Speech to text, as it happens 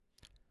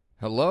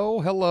Hello,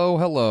 hello,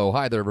 hello.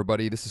 Hi there,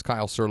 everybody. This is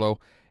Kyle Serlo,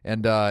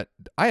 and I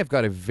have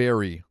got a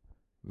very,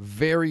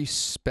 very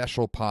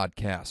special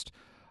podcast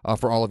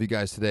for all of you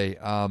guys today.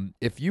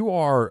 If you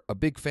are a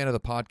big fan of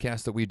the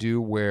podcast that we do,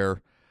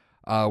 where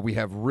we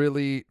have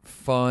really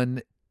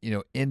fun,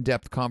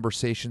 in-depth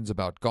conversations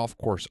about golf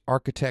course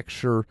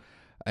architecture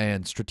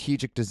and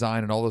strategic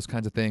design and all those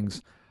kinds of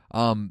things,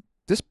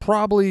 this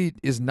probably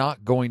is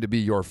not going to be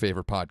your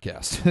favorite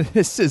podcast.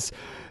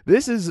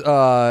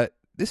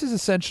 This is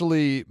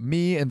essentially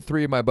me and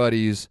three of my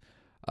buddies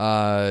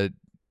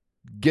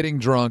getting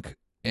drunk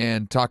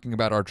and talking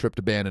about our trip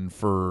to Bannon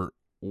for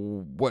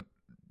what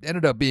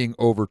ended up being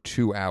over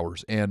 2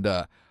 hours. And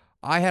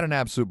I had an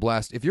absolute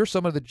blast. If you're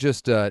someone that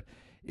just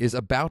is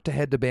about to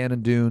head to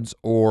Bannon Dunes,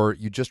 or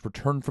you just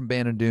returned from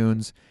Bannon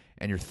Dunes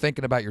and you're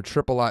thinking about your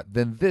trip a lot,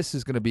 then this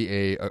is going to be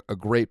a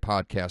great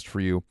podcast for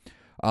you.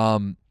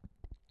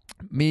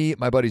 Me,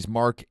 my buddies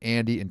Mark,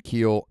 Andy, and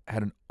Keel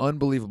had an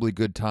unbelievably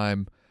good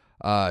time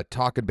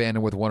talking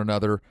Bannon with one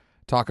another,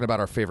 talking about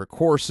our favorite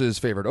courses,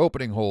 favorite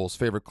opening holes,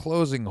 favorite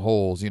closing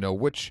holes,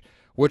 which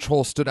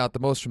hole stood out the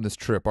most from this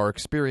trip, our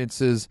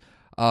experiences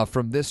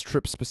from this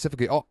trip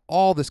specifically,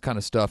 all this kind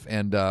of stuff,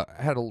 and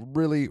had a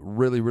really,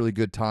 really, really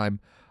good time.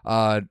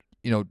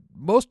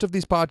 Most of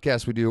these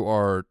podcasts we do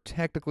are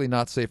technically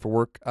not safe for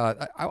work. I'm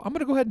going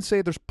to go ahead and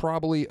say there's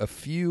probably a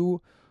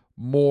few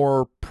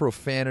more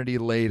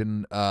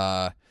profanity-laden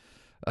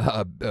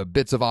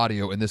bits of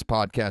audio in this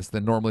podcast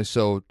than normally.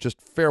 So just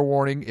fair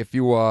warning, if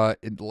you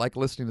like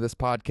listening to this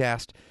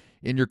podcast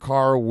in your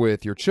car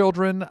with your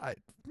children,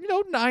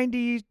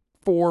 94%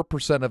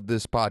 of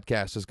this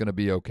podcast is going to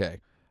be okay.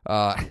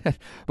 But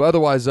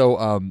otherwise,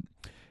 though,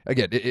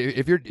 again,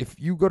 if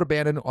you go to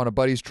Bannon on a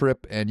buddy's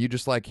trip and you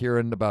just like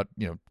hearing about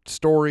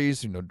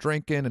stories,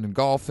 drinking and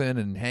golfing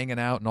and hanging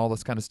out and all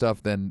this kind of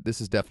stuff, then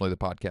this is definitely the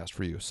podcast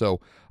for you. So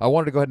I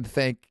wanted to go ahead and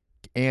thank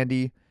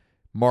Andy,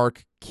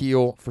 Mark,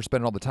 Keel for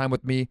spending all the time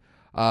with me.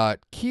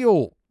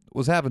 Keel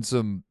was having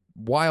some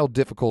wild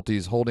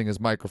difficulties holding his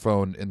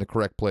microphone in the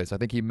correct place. I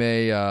think he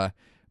may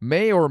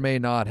or may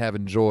not have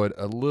enjoyed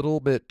a little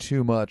bit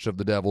too much of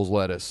the devil's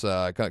lettuce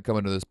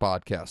coming to this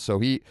podcast.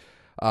 So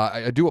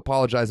I do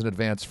apologize in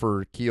advance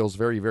for Keel's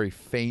very, very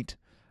faint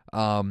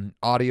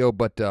audio,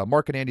 but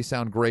Mark and Andy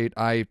sound great.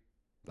 I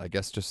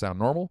guess just sound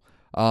normal.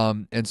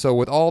 And so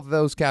with all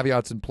those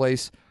caveats in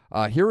place,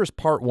 here is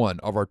part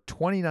one of our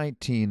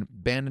 2019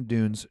 Bannon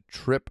Dunes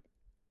trip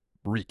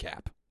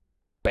recap.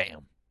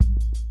 Bam.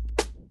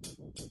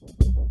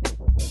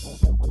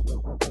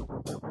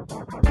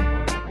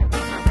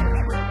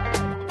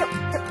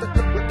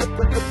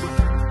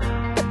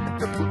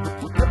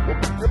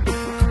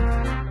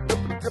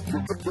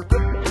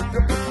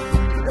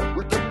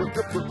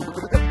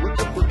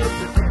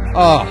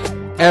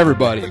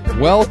 Everybody,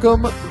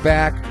 welcome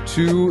back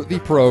to the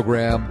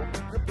program.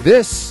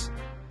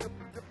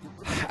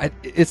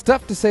 It's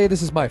tough to say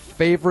this is my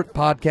favorite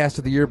podcast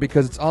of the year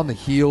because it's on the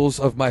heels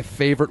of my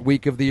favorite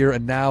week of the year,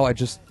 and now I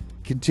just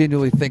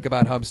continually think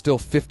about how I'm still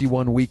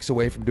 51 weeks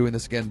away from doing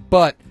this again.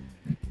 But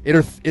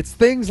it's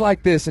things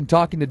like this and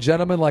talking to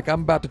gentlemen like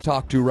I'm about to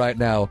talk to right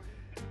now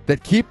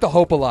that keep the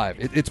hope alive.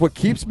 It's what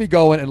keeps me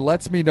going and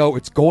lets me know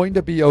it's going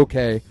to be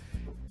okay.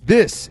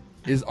 This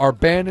is our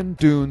Bannon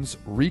Dunes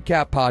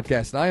recap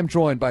podcast, and I am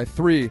joined by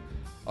three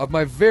of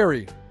my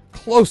very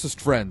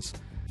closest friends.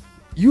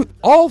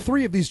 All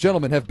three of these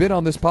gentlemen have been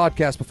on this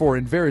podcast before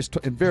in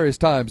various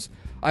times.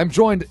 I'm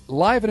joined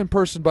live and in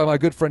person by my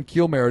good friend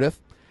Keel Meredith.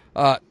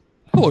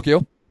 Hello,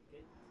 Keel.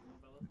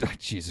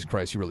 Jesus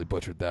Christ, you really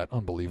butchered that.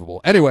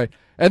 Unbelievable. Anyway,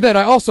 and then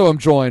I also am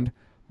joined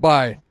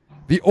by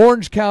the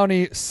Orange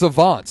County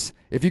savants.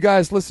 If you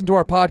guys listen to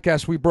our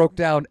podcast, we broke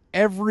down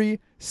every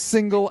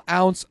single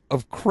ounce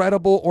of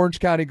credible Orange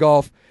County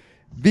golf.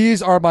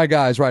 These are my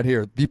guys right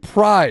here, the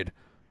pride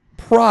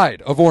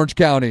of Orange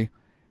County,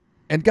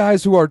 and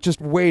guys who are just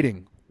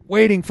waiting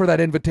for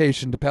that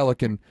invitation to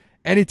Pelican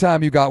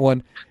anytime you got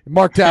one.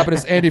 Mark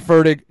Tapinas, Andy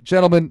Fertig,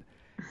 gentlemen,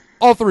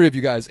 all three of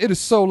you guys, it is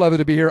so lovely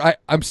to be here.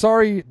 I'm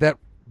sorry that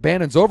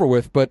Bannon's over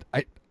with, but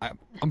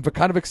I'm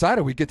kind of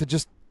excited. We get to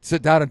just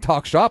sit down and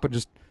talk shop and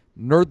just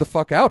nerd the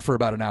fuck out for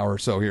about an hour or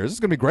so here. This is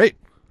going to be great.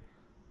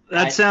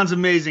 That sounds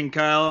amazing,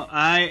 Kyle.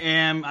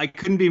 I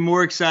couldn't be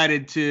more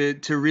excited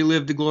to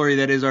relive the glory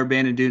that is our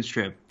Bannon Dunes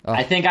trip. Oh.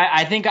 I think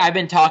I've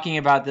been talking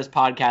about this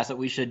podcast that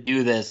we should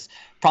do this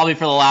probably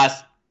for the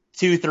last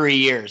 2-3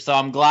 years. So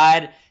I'm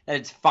glad that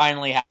it's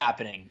finally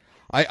happening.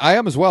 I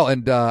am as well.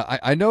 And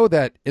I know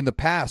that in the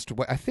past,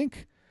 I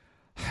think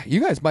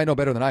you guys might know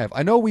better than I have.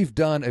 I know we've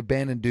done a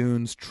Bannon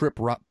Dunes trip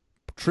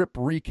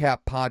recap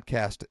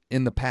podcast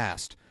in the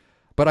past,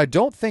 but I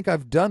don't think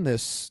I've done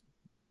this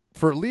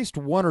for at least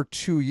 1 or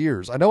 2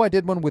 years. I know I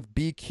did one with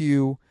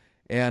BQ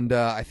and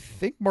I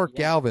think Mark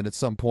Galvin at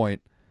some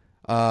point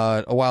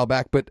a while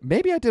back, but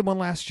maybe I did one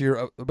last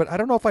year. But I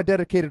don't know if I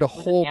dedicated a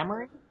whole.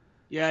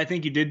 Yeah, I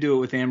think you did do it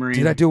with Amarine.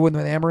 Did I do it with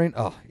Amarine?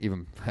 Oh,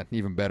 even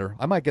better.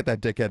 I might get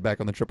that dickhead back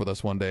on the trip with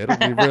us one day. It'll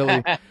be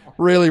really,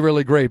 really,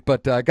 really great.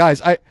 But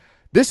guys,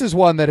 this is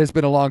one that has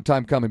been a long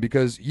time coming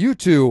because you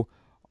two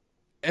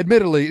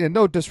admittedly, and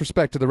no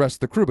disrespect to the rest of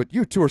the crew, but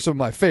you two are some of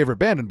my favorite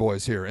Bandon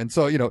boys here. And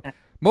so,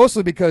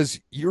 mostly because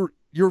you're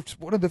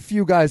one of the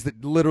few guys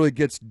that literally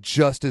gets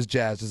just as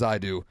jazzed as I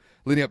do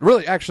leading up.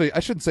 Really, actually, I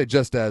shouldn't say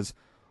just as.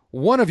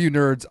 One of you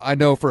nerds I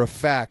know for a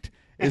fact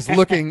is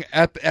looking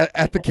at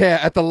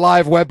the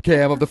live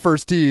webcam of the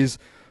first tees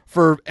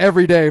for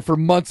every day for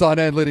months on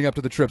end leading up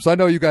to the trip. So I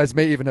know you guys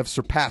may even have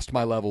surpassed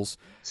my levels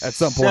at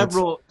some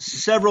point.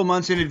 Several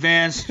months in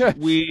advance.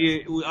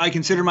 I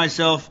consider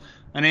myself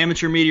an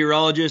amateur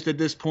meteorologist at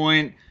this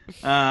point.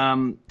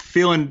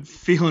 Feeling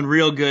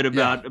real good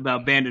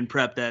about Bandon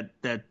prep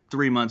that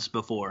 3 months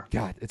before.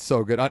 God, it's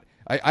so good. I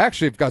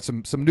actually have got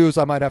some news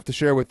I might have to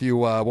share with you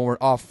when we're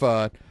off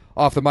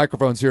the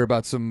microphones here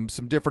about some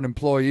different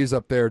employees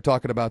up there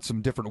talking about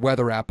some different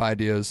weather app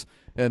ideas,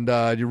 and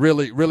you're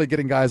really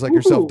getting guys like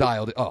yourself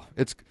dialed. Oh,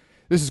 this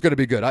is going to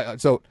be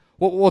good. So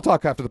we'll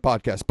talk after the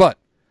podcast, but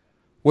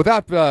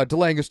without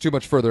delaying us too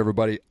much further,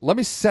 everybody, let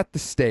me set the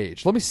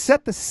stage. Let me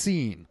set the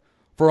scene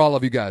for all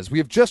of you guys. We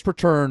have just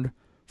returned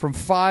from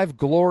 5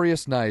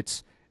 glorious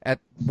nights at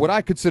what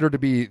I consider to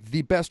be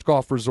the best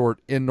golf resort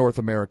in North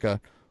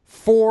America.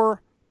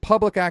 4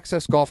 public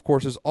access golf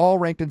courses, all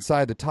ranked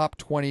inside the top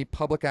 20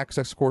 public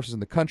access courses in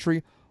the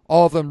country,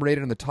 all of them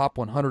rated in the top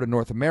 100 in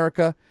North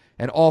America,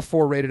 and all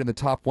 4 rated in the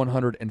top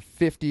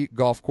 150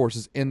 golf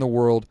courses in the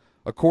world,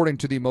 according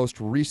to the most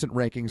recent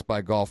rankings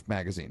by Golf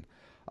Magazine.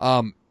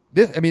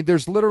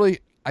 There's literally,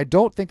 I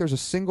don't think there's a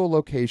single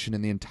location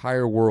in the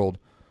entire world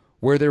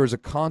where there is a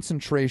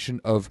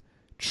concentration of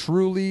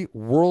truly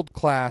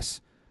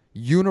world-class,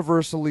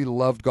 universally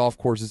loved golf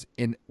courses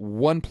in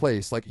one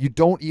place. Like, you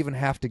don't even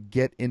have to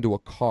get into a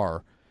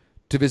car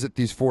to visit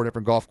these 4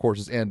 different golf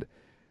courses. And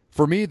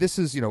for me, this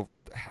is,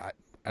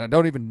 I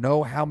don't even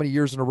know how many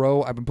years in a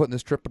row I've been putting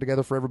this trip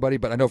together for everybody,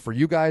 but I know for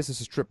you guys,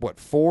 this is trip,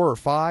 4 or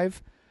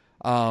 5?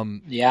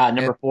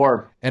 Number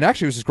 4. And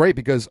actually, this is great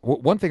because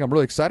one thing I'm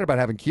really excited about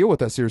having Keel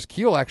with us here is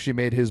Keel actually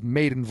made his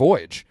maiden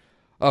voyage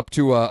up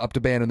to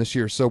Bandon this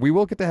year. So we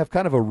will get to have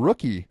kind of a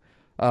rookie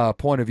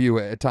point of view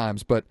at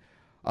times, but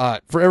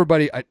for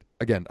everybody, I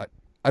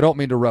don't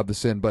mean to rub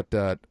this in, but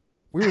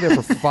we were there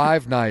for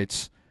 5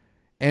 nights,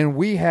 and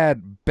we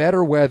had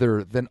better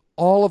weather than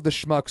all of the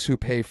schmucks who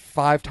pay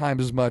 5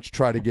 times as much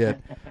try to get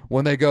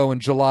when they go in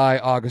July,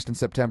 August, and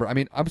September. I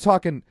mean, I'm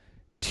talking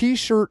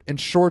T-shirt and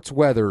shorts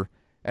weather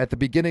at the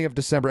beginning of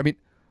December. I mean,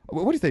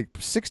 what do you think?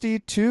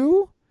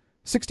 62,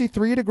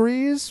 63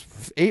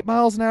 degrees, 8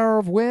 miles an hour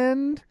of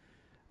wind,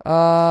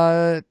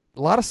 a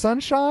lot of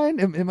sunshine.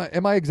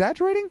 Am I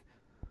exaggerating?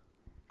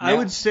 I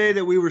would say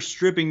that we were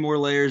stripping more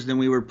layers than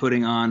we were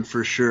putting on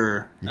for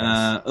sure.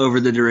 Yes.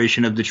 Over the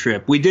duration of the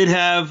trip. We did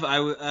have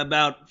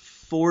about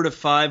 4 to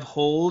 5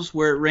 holes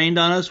where it rained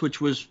on us, which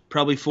was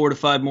probably 4 to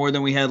 5 more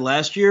than we had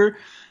last year.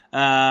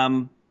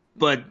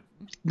 But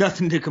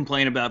nothing to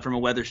complain about from a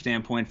weather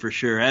standpoint for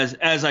sure.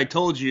 As I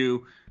told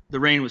you, the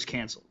rain was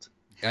canceled.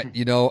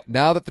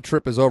 Now that the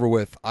trip is over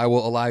with, I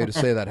will allow you to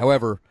say that.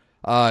 However,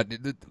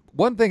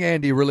 one thing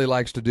Andy really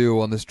likes to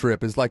do on this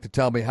trip is like to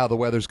tell me how the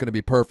weather's going to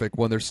be perfect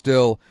when there's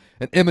still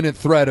an imminent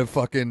threat of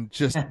fucking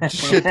just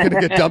shit going to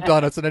get dumped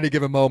on us at any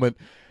given moment.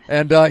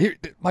 And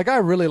my guy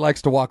really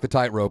likes to walk the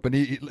tightrope, and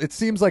it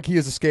seems like he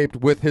has escaped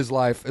with his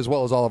life as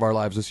well as all of our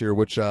lives this year,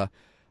 which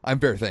I'm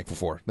very thankful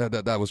for.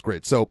 That was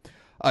great. So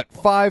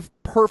 5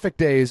 perfect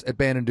days at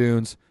Bandon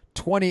Dunes,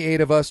 28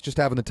 of us just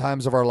having the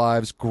times of our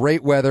lives,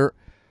 great weather.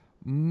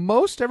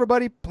 Most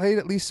everybody played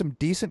at least some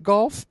decent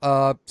golf,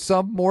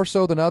 some more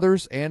so than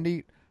others.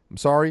 Andy, I'm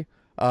sorry.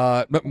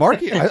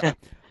 Marky,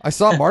 I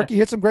saw Marky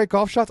hit some great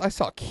golf shots. I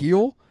saw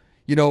Keel.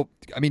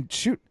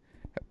 Shoot.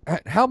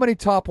 How many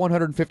top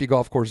 150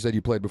 golf courses had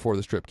you played before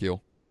this trip,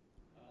 Keel?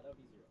 That would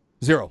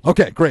be 0. 0.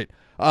 Okay, great.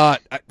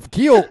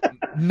 Keel,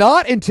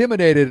 not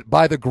intimidated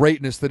by the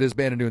greatness that is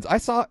Bandon Dunes.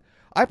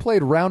 I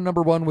played round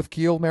number 1 with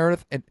Keel,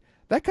 Meredith, and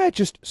that guy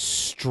just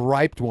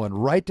striped one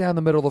right down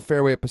the middle of the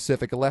fairway at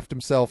Pacific and left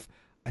himself,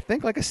 I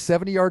think, like a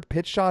 70-yard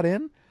pitch shot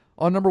in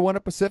on number 1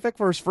 at Pacific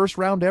for his first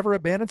round ever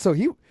at Bandon. So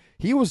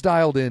he was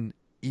dialed in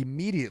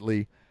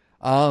immediately.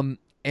 And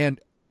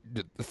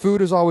the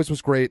food as always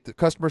was great. The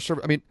customer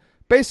service,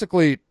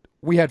 basically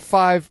we had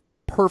 5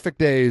 perfect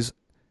days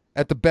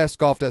at the best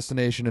golf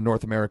destination in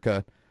North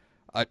America.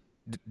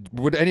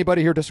 Would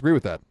anybody here disagree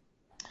with that?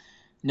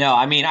 No,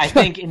 I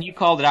think, and you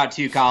called it out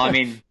too, Kyle.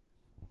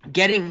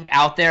 Getting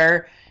out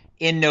there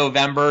in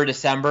November,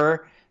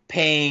 December,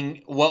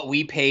 paying what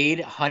we paid,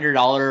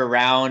 $100 a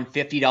round,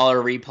 $50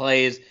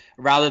 replays,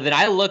 rather than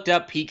I looked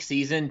up peak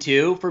season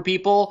too for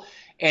people,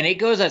 and it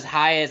goes as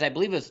high as I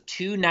believe it was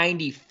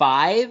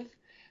 $295,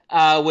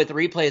 with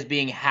replays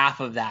being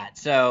half of that.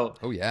 So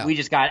we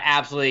just got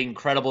absolutely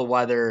incredible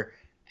weather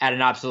at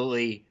an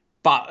absolutely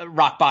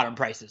rock bottom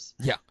prices.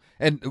 Yeah,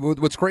 and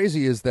what's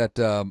crazy is that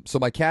so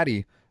my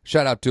caddy,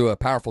 shout out to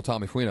powerful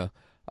Tommy Fuina.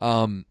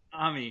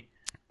 Tommy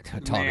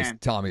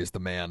is the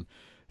man.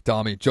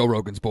 Tommy, Joe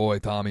Rogan's boy,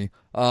 Tommy.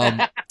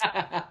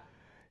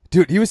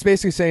 Dude, he was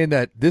basically saying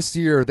that this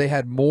year they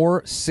had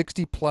more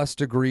 60-plus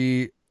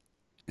degree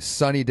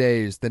sunny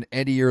days than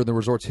any year in the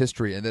resort's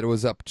history, and that it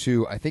was up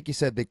to, I think he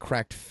said they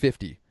cracked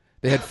 50.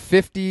 They had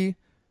 50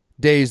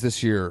 days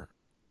this year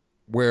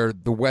where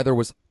the weather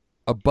was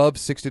above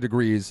 60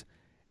 degrees,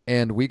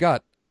 and we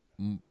got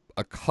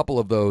a couple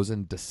of those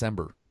in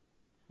December.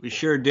 We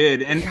sure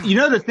did. And you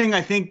know the thing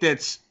I think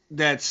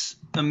that's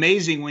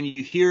amazing when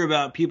you hear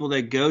about people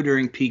that go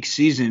during peak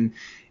season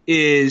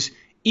is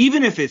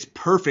even if it's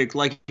perfect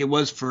like it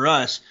was for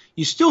us,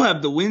 you still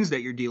have the winds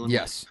that you're dealing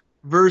Yes. with.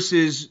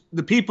 Versus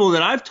the people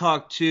that I've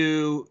talked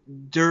to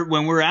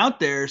when we're out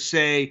there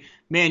say,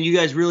 man, you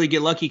guys really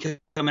get lucky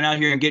coming out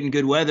here and getting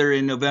good weather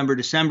in November,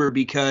 December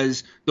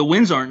because the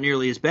winds aren't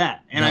nearly as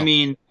bad. And No. I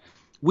mean,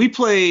 we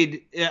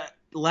played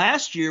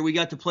last year, we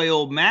got to play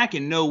Old Mac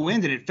in no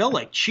wind, and it felt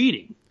like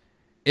cheating.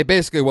 It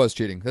basically was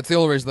cheating. That's the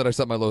only reason that I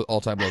set my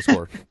all-time low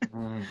score.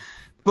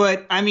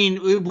 But, I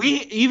mean,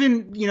 we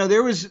even, you know,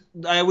 there was,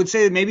 I would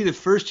say that maybe the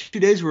first 2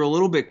 days were a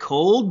little bit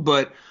cold,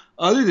 but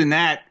other than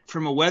that,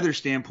 from a weather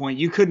standpoint,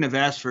 you couldn't have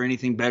asked for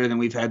anything better than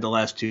we've had the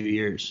last 2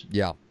 years.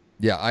 Yeah.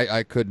 Yeah,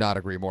 I could not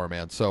agree more,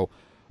 man. So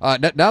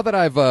now that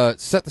I've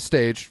set the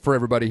stage for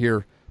everybody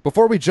here,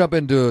 before we jump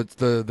into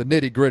the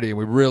nitty-gritty and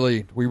we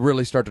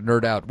really start to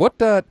nerd out,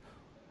 what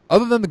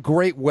other than the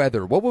great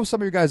weather, what were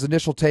some of your guys'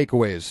 initial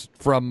takeaways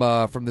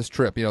from this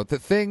trip? You know, the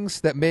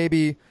things that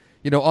maybe,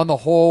 you know, on the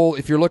whole,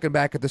 if you're looking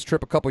back at this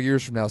trip a couple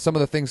years from now, some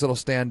of the things that'll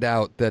stand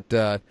out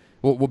that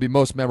will be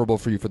most memorable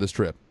for you for this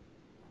trip.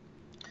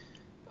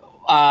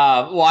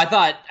 Well, I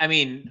thought, I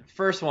mean,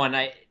 first one,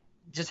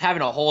 just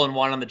having a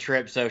hole-in-one on the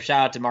trip, so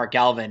shout out to Mark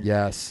Galvin.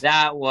 Yes.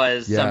 That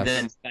was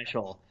something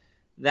special.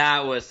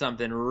 That was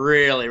something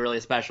really, really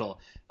special.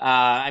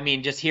 I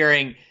mean, just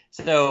hearing,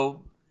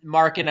 so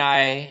Mark and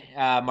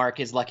I, Mark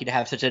is lucky to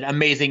have such an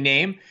amazing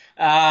name.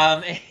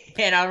 And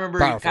I remember,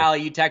 Powerful. Kyle,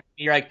 you texted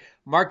me, you're like,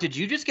 Mark, did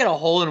you just get a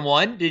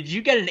hole-in-one? Did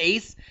you get an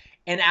ace?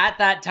 And at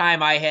that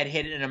time, I had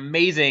hit an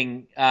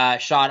amazing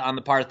shot on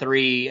the par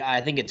 3.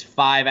 I think it's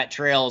 5 at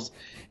Trails.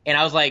 And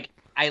I was like,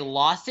 I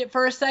lost it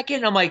for a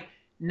second. I'm like,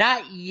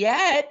 not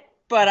yet,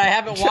 but I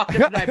haven't walked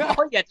up to my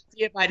ball yet to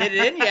see if I'd hit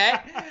it in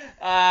yet.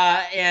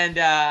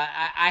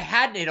 I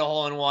hadn't hit a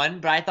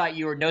hole-in-one, but I thought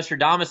you were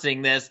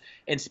Nostradamusing this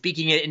and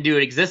speaking it into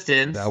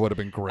existence. That would have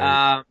been great.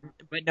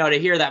 But no, to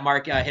hear that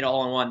Mark hit a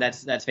hole-in-one,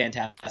 that's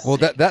fantastic. Well,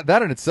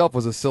 that in itself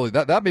was a silly.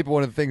 That may be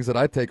one of the things that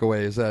I take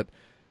away is that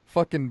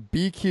fucking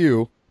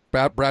BQ,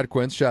 Brad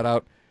Quince, shout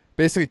out,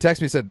 basically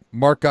texted me and said,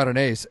 Mark got an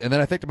ace. And then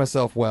I think to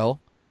myself,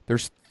 well,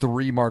 there's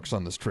 3 Marks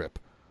on this trip.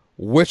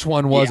 Which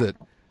one was it?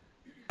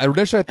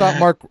 Initially, I thought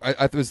Mark.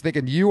 I was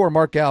thinking you or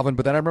Mark Galvin,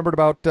 but then I remembered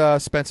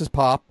about Spence's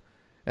pop,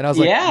 and I was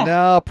like,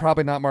 no,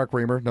 probably not Mark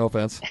Reamer. No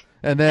offense.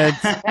 And then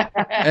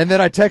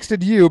I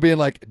texted you, being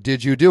like,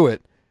 did you do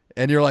it?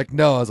 And you're like,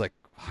 no. I was like,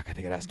 fuck, I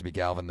think it has to be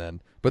Galvin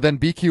then. But then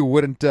BQ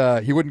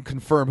wouldn't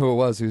confirm who it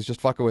was. He was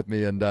just fucking with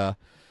me, and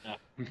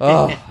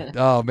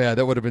oh man,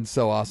 that would have been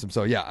so awesome.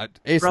 So yeah,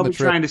 ace Probably on the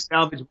trip. trying to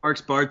salvage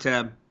Mark's bar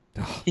tab.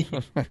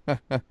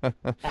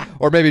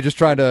 Or maybe just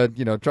trying to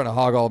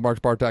hog all Mark's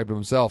bar tag to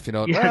himself,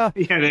 there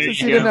since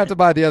you you didn't have to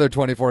buy the other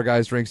 24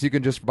 guys drinks, you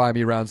can just buy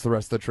me rounds the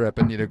rest of the trip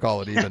and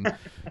call it even.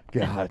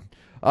 God.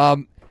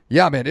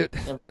 Yeah, man. You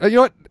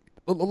know what?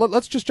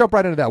 Let's just jump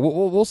right into that.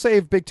 We'll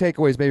save big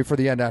takeaways maybe for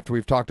the end after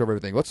we've talked over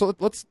everything. Let's go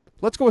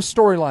with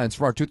storylines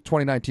from our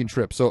 2019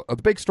 trip. So the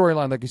big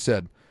storyline, like you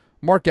said,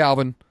 Mark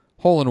Galvin,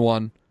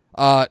 hole-in-one.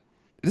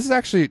 This is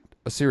actually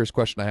a serious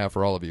question I have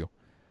for all of you.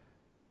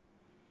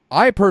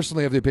 I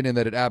personally have the opinion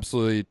that it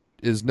absolutely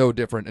is no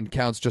different and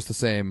counts just the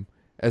same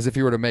as if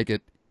he were to make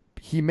it.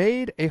 He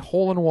made a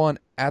hole-in-one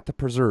at the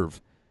Preserve.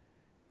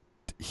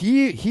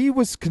 He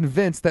was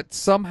convinced that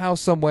somehow,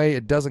 some way,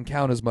 it doesn't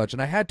count as much,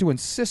 and I had to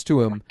insist to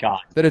him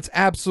that it's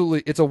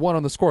a 1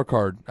 on the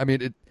scorecard. I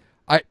mean,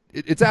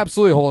 it's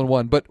absolutely a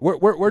hole-in-one. But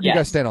where do you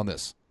guys stand on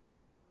this?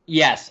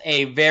 Yes,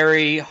 a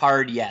very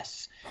hard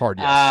yes. Hard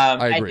yes.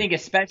 I agree. I think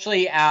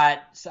especially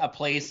at a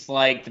place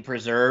like the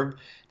Preserve,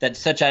 that's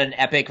such an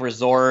epic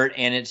resort,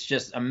 and it's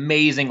just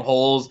amazing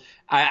holes.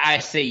 I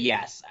say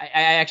yes.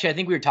 I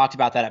think we were talked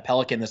about that at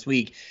Pelican this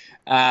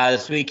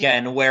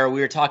weekend, where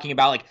we were talking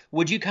about, like,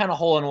 would you kind of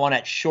hole-in-one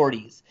at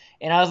Shorty's?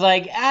 And I was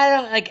like,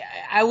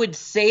 I would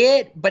say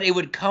it, but it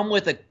would come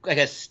with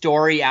a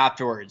story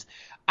afterwards.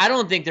 I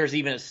don't think there's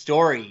even a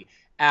story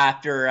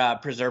after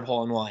Preserve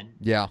hole-in-one.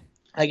 Yeah.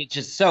 Like, it's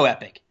just so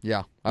epic.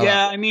 Yeah.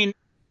 I mean,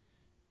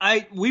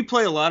 we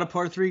play a lot of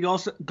par 3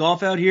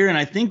 golf out here, and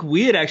I think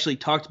we had actually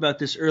talked about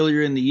this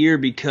earlier in the year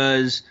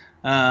because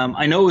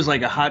I know it was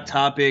like a hot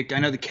topic. I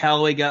know the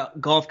Callaway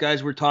golf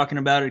guys were talking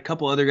about it. A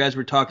couple other guys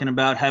were talking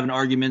about having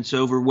arguments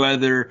over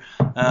whether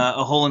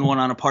a hole-in-one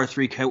on a par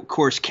 3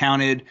 course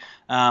counted.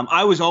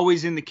 I was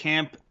always in the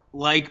camp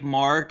like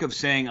Mark of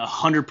saying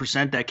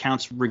 100% that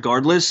counts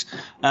regardless.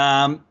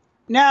 Now,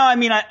 I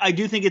mean, I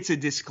do think it's a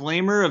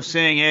disclaimer of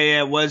saying, hey,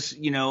 it was,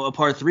 a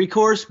par 3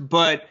 course,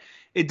 but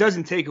it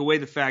doesn't take away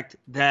the fact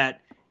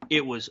that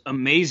it was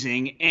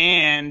amazing,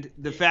 and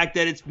the fact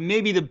that it's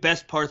maybe the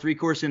best par 3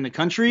 course in the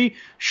country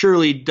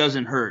surely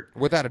doesn't hurt.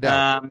 Without a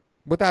doubt.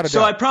 Without a So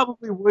doubt. I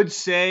probably would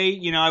say,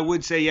 yeah, I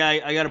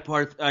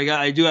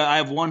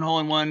have one hole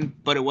in one,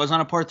 but it was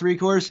on a par 3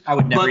 course. I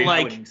would never. But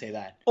I wouldn't say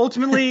that.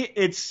 ultimately,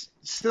 it's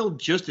still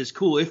just as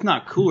cool, if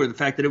not cooler, the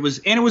fact that it was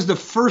the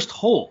first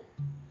hole.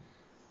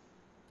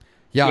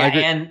 Yeah, I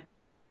agree. And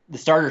the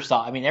starter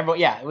saw. I mean, everyone.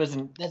 Yeah, it was.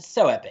 That's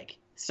so epic.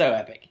 So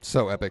epic.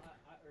 So epic.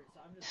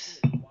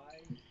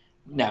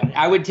 No,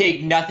 I would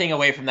take nothing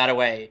away from that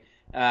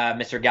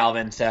Mr.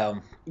 Galvin.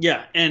 So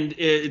Yeah, and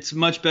it's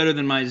much better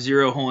than my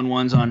 0 hole in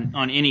ones on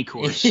any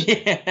course.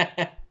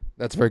 yeah.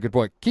 That's a very good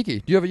point.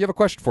 Kiki, you have a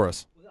question for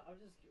us? Why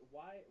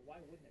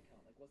wouldn't it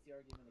count? Like, what's the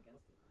argument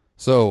against it?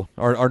 So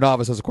our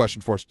novice has a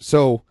question for us.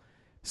 So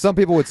some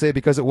people would say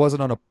because it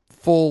wasn't on a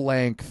full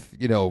length,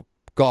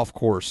 golf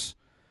course,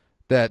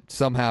 that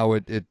somehow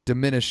it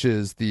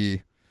diminishes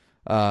the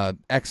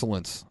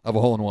excellence of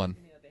a hole in one. You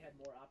mean that they had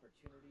more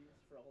opportunities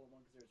for a hole in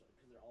one because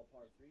they're all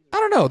par threes? I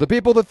don't know. The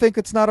people that think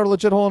it's not a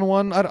legit hole in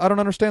one, I don't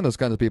understand those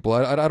kinds of people.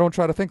 I don't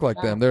try to think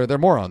like them. They're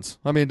morons.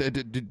 I mean,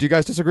 do you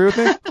guys disagree with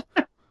me?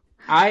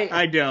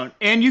 I don't.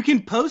 And you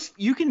can post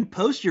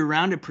your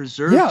round at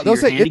Preserve Yeah, to they'll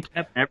your say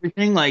handicap and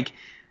everything. Like,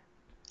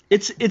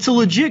 it's a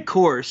legit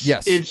course.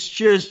 Yes. It's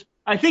just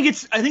I think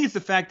it's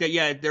the fact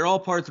that they're all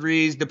par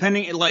 3s.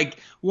 Depending, like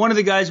one of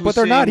the guys was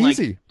But they're saying, not like,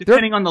 easy.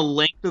 Depending on the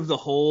length of the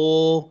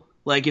hole,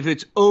 like if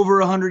it's over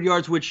 100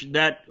 yards, which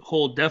that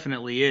hole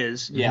definitely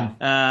is. Yeah.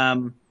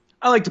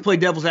 I like to play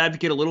devil's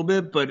advocate a little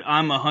bit, but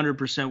I'm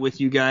 100% with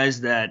you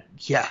guys that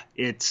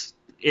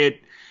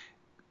it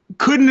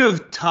couldn't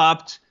have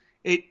topped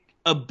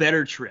a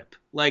better trip.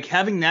 Like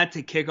having that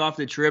to kick off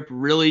the trip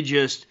really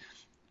just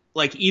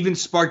like even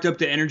sparked up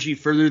the energy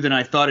further than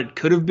I thought it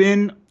could have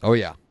been. Oh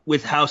yeah.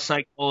 With how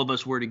psyched all of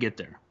us were to get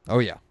there. Oh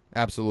yeah.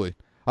 Absolutely.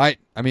 I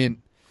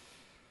mean,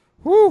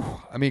 whew.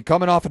 I mean,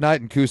 coming off a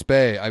night in Coos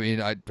Bay, I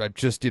mean, I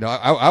just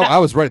I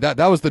was ready.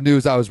 That was the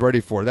news I was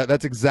ready for.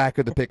 That's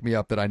exactly the pick me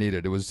up that I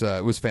needed. It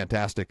was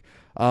fantastic.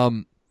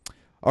 All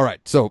right.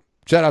 So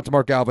shout out to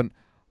Mark Galvin.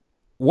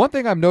 One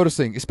thing I'm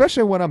noticing,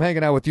 especially when I'm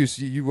hanging out with you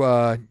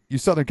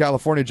Southern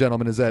California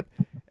gentlemen, is that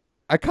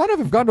I kind of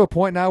have gotten to a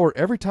point now where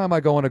every time I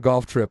go on a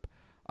golf trip,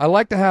 I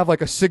like to have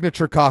like a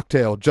signature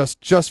cocktail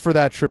just for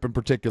that trip in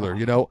particular.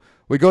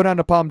 We go down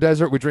to Palm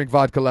Desert, we drink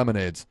vodka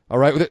lemonades. All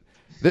right,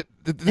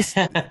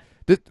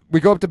 we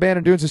go up to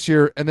Bandon Dunes this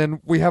year, and then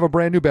we have a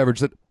brand new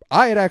beverage that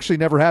I had actually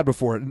never had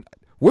before. And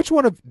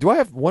do I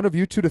have one of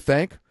you two to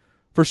thank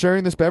for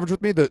sharing this beverage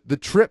with me? The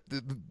trip,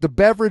 the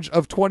beverage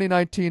of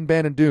 2019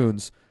 Bandon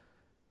Dunes.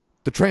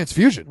 The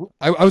transfusion.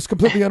 I was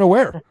completely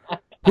unaware.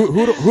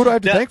 Who do I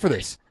have to thank for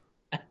this?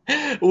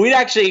 We'd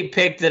actually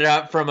picked it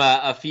up from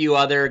a few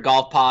other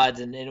golf pods,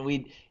 and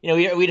we'd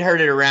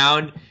heard it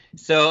around.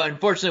 So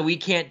unfortunately, we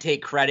can't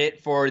take credit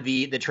for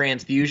the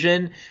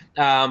transfusion.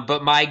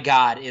 But my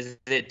God, is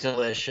it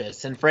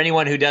delicious! And for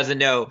anyone who doesn't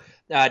know,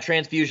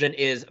 transfusion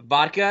is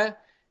vodka,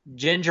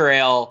 ginger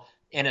ale,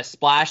 and a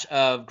splash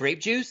of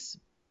grape juice.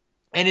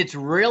 And it's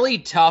really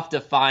tough to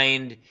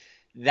find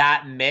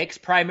that mix,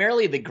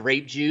 primarily the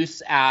grape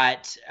juice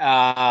at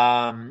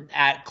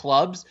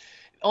clubs.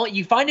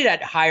 You find it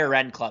at higher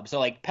end clubs. So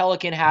like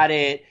Pelican had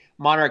it,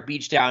 Monarch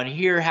Beach down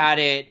here had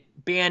it,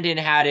 Bandon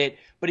had it.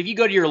 But if you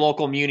go to your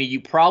local muni, you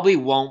probably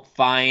won't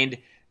find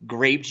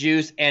grape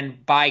juice.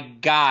 And by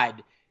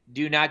God,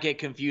 do not get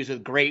confused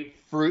with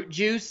grapefruit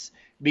juice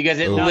because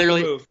it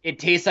it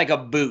tastes like a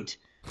boot.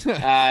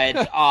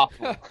 It's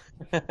awful.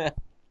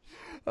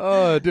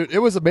 Oh, dude, it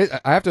was amazing.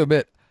 I have to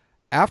admit,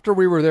 after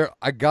we were there,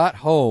 I got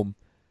home,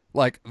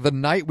 like the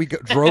night we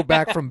drove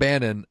back from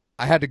Bandon,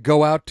 I had to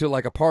go out to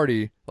like a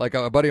party, like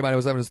a buddy of mine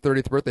was having his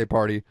 30th birthday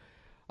party.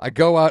 I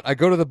go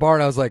to the bar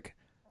and I was like,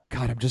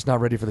 God, I'm just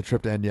not ready for the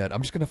trip to end yet.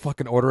 I'm just going to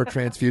fucking order a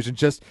transfusion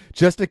just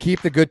to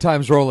keep the good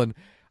times rolling.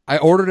 I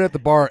ordered it at the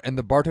bar and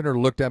the bartender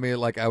looked at me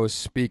like I was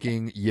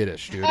speaking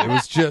Yiddish, dude. It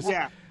was just,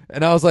 Yeah.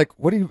 And I was like,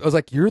 I was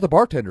like, you're the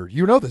bartender.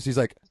 You know this. He's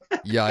like,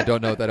 yeah, I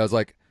don't know that. I was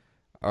like,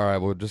 all right,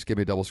 well, just give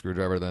me a double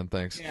screwdriver then,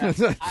 thanks. Yeah.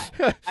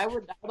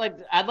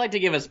 I'd like to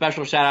give a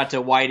special shout out to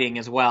Whiting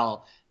as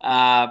well.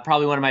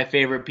 Probably one of my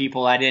favorite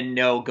people I didn't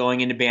know going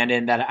into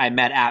Bandon that I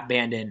met at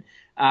Bandon.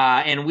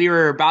 And we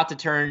were about to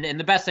turn, and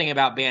the best thing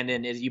about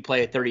Bandon is you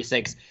play at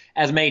 36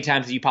 as many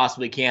times as you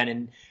possibly can.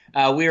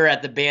 And we were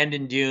at the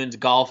Bandon Dunes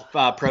Golf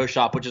Pro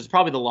Shop, which is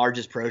probably the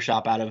largest pro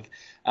shop out of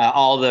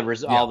all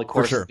the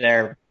courses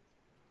there.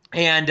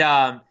 And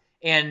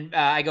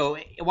I go,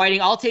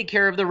 Whiting, I'll take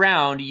care of the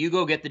round. You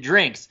go get the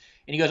drinks.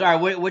 And he goes, all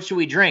right, what should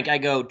we drink? I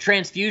go,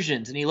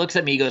 transfusions. And he looks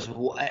at me, he goes,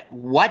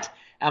 what?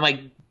 I'm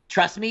like,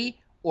 trust me,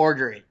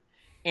 order it.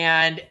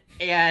 And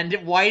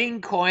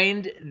Whiting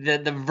coined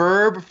the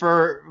verb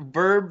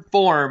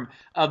form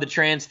of the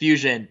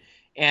transfusion.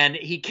 And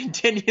he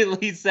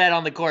continually said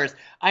on the course,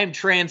 I am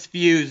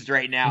transfused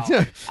right now.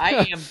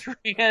 I am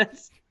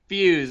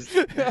transfused.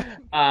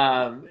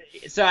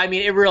 So, I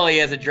mean, it really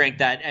is a drink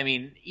that, I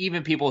mean,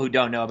 even people who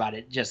don't know about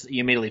it, just you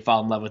immediately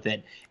fall in love with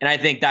it. And I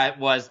think that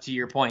was, to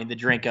your point, the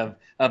drink of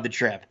the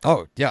trip.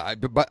 Oh, yeah.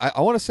 But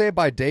I want to say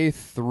by day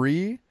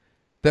 3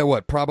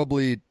 that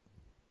probably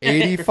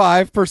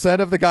 85%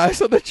 of the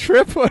guys on the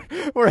trip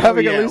We're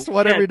having yeah. at least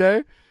one every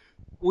day.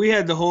 We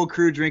had the whole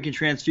crew drinking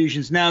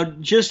transfusions. Now,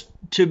 just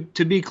to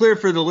be clear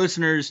for the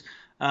listeners,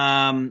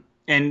 and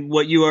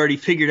what you already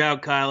figured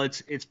out, Kyle,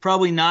 it's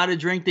probably not a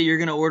drink that you're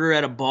going to order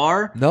at a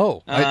bar.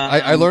 No,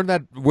 I learned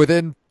that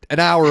within an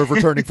hour of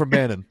returning from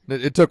Bannon.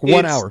 It took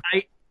 1 hour.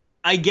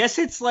 I guess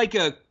it's like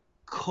a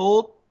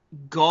cult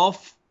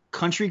golf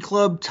country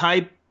club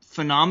type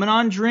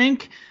phenomenon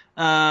drink.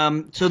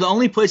 So the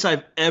only place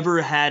I've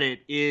ever had it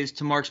is,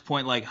 to Mark's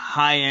point, like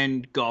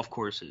high-end golf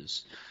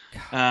courses.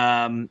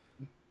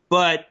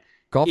 But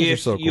Golfers if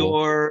are so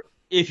cool.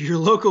 if your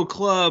local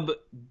club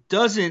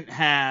doesn't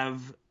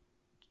have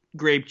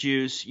grape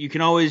juice, you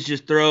can always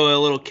just throw a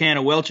little can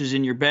of Welch's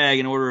in your bag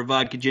and order a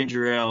vodka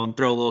ginger ale and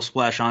throw a little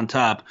splash on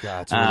top.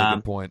 God, that's a really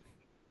good point.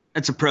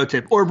 That's a pro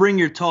tip. Or bring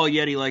your tall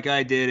Yeti like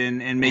I did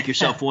and make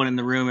yourself one in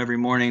the room every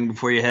morning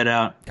before you head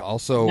out.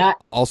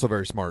 Also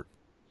very smart.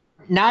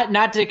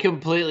 Not to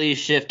completely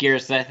shift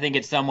gears, 'cause I think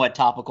it's somewhat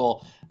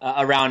topical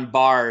around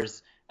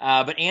bars.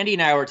 But Andy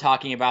and I were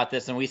talking about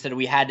this, and we said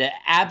we had to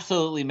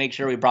absolutely make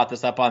sure we brought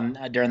this up on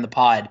during the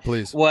pod.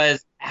 Please.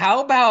 Was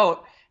how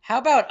about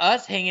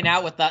us hanging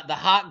out with the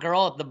hot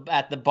girl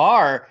at the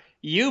bar?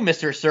 You,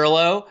 Mr.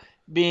 Serlo,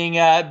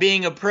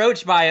 being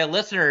approached by a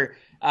listener.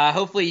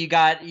 Hopefully you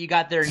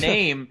got their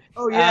name.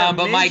 Oh yeah,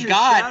 but my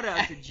God, shout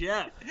out to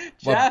Jeff.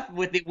 Jeff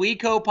with the We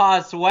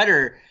Copa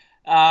sweater,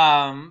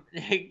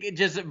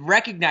 just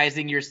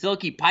recognizing your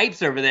silky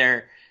pipes over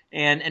there.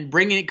 And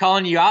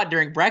calling you out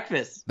during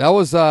breakfast. That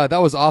was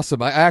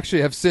awesome. I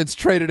actually have since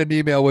traded an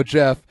email with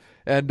Jeff,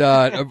 and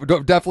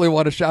definitely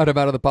want to shout him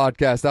out on the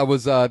podcast. That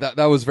was that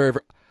was very.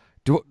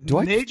 Do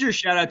I major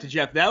shout out to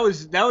Jeff? That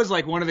was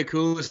like one of the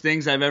coolest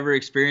things I've ever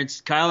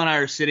experienced. Kyle and I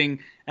are sitting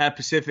at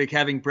Pacific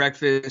having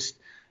breakfast,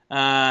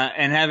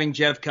 and having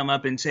Jeff come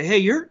up and say,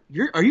 "Hey,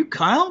 are you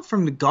Kyle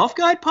from the Golf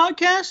Guide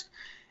podcast?"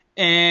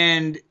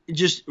 And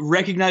just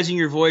recognizing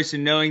your voice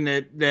and knowing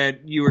that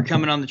you were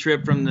coming on the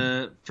trip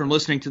from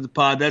listening to the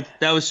pod,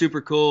 that was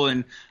super cool.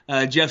 And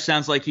Jeff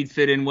sounds like he'd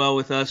fit in well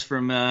with us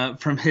from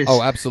his.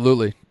 Oh,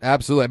 absolutely.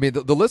 I mean,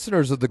 the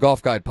listeners of the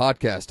Golf Guide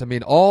podcast.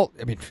 All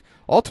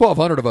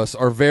 1,200 of us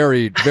are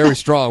very, very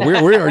strong. We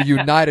are a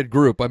united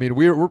group. I mean,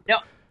 we're. Yep.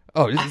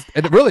 Oh,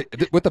 and really,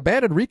 with the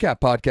Band and Recap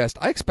podcast,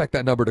 I expect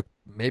that number to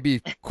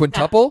maybe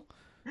quintuple.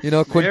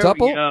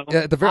 Quintuple. There we go. Yeah,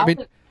 at the very. I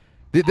mean,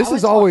 this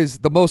is always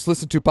the most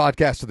listened to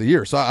podcast of the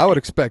year, so I would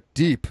expect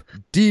deep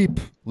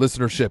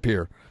listenership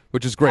here,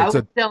 which is great. I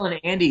was telling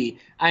Andy,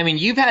 I mean,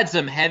 you've had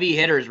some heavy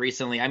hitters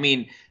recently. I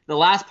mean, the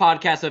last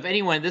podcast, so if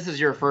anyone, this is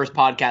your first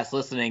podcast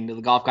listening to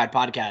the Golf Guide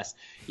podcast,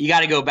 you got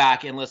to go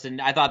back and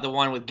listen. I thought the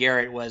one with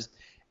Garrett was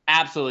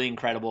absolutely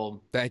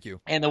incredible. Thank you.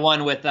 And the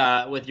one with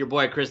your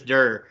boy Chris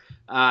Durr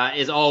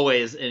is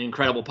always an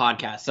incredible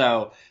podcast.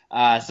 So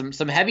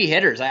some heavy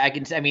hitters. I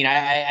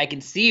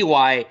can see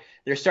why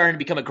they're starting to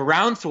become a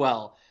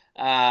groundswell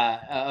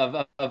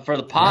for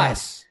the pod.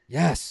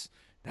 Yes,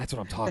 that's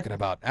what I'm talking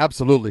about.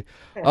 Absolutely.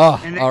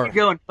 And then you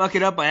go and fuck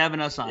it up by having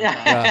us on.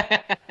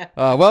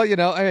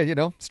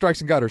 Well,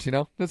 strikes and gutters.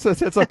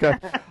 It's okay.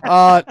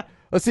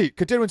 Let's see.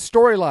 Continuing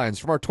storylines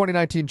from our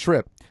 2019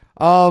 trip.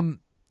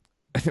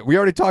 We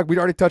already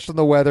touched on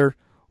the weather.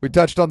 We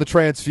touched on the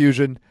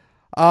transfusion.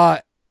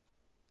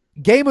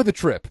 Game of the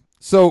trip.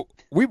 So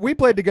we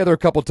played together a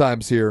couple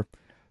times here.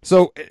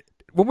 So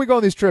when we go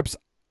on these trips,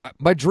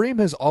 my dream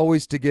has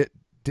always to get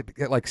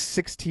like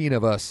 16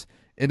 of us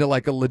into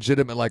like a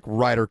legitimate like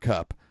Ryder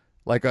Cup,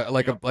 like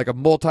a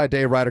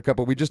multi-day Ryder Cup,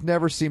 but we just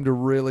never seem to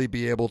really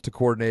be able to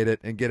coordinate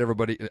it and get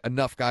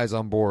enough guys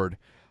on board.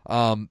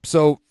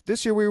 So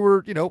this year we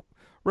were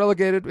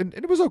relegated, and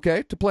it was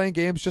okay to playing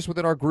games just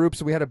within our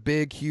groups. And we had a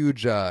big,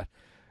 huge, we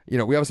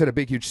obviously had a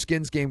big, huge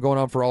skins game going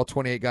on for all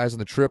 28 guys on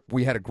the trip.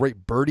 We had a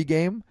great birdie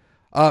game.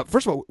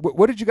 First of all,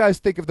 what did you guys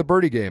think of the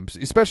birdie games,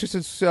 especially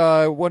since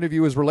one of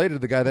you is related to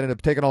the guy that ended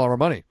up taking all our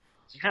money?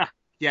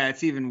 Yeah,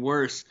 it's even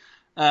worse.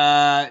 No,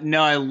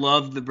 I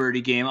loved the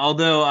birdie game.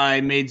 Although I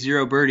made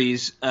 0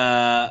 birdies,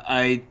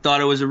 I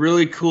thought it was a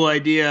really cool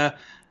idea.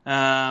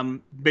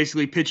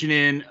 Basically pitching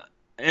in,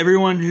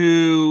 everyone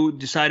who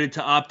decided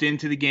to opt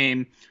into the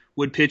game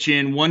would pitch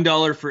in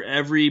 $1 for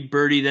every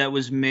birdie that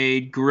was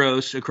made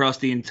gross across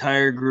the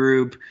entire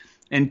group,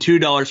 and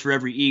 $2 for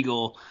every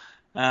eagle.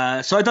 So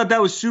I thought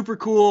that was super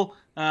cool.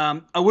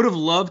 I would have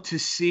loved to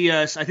see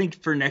us, I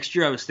think for next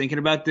year I was thinking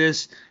about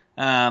this,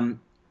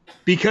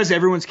 because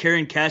everyone's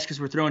carrying cash because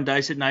we're throwing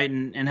dice at night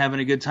and having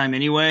a good time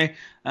anyway,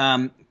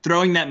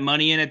 throwing that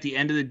money in at the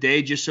end of the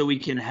day just so we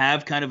can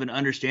have kind of an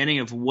understanding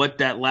of what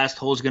that last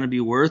hole is going to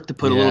be worth to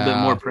put a little bit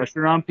more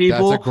pressure on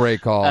people. That's a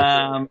great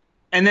call.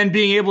 And then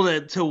being able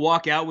to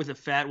walk out with a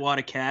fat wad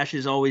of cash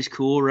is always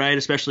cool, right?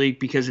 Especially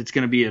because it's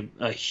going to be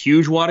a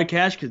huge wad of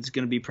cash because it's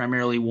going to be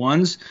primarily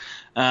ones.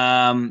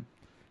 But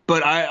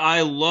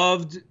I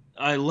loved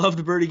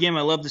the birdie game.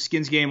 I loved the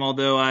skins game,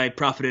 although I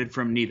profited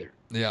from neither.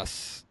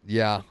 Yes.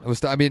 Yeah. It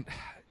was. I mean,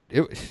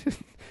 it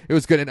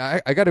was good. And I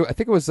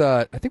think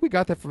we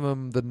got that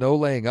from the No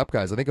Laying Up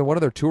guys. I think in one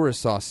of their tourist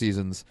sauce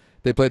seasons,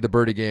 they played the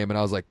birdie game, and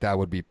I was like, that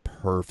would be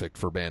perfect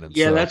for Bannon.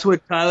 Yeah, so. that's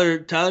what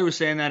Tyler was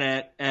saying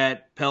that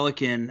at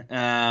Pelican.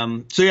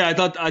 So yeah, I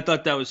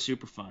thought that was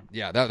super fun.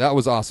 Yeah, that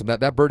was awesome.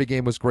 That birdie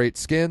game was great.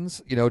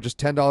 Skins, just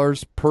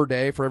 $10 per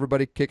day for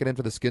everybody kicking in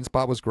for the skin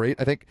spot was great.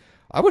 I think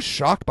I was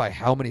shocked by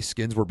how many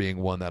skins were being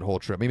won that whole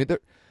trip. I mean,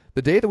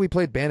 the day that we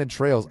played Bannon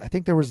Trails, I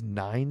think there was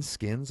 9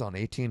 skins on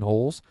 18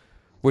 holes,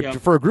 which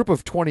for a group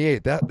of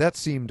 28, that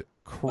seemed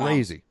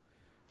crazy.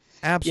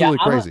 Wow. Absolutely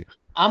crazy.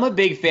 I'm a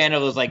big fan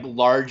of those like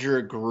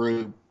larger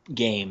group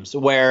games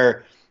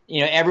where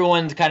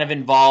everyone's kind of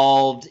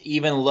involved,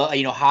 even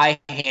high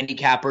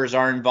handicappers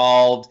are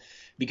involved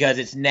because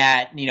it's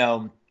net.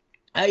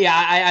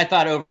 I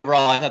thought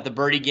overall, the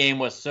birdie game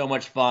was so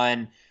much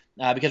fun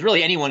because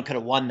really anyone could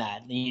have won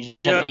that. You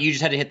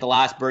just had to hit the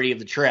last birdie of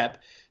the trip.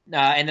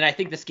 And then I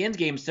think the skins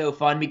game is so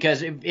fun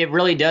because it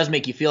really does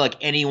make you feel like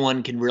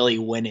anyone can really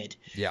win it.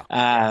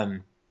 Yeah.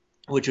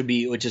 Which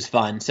is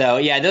fun. So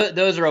yeah,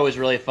 those are always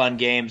really fun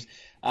games.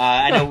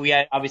 I know we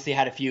obviously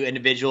had a few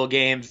individual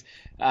games.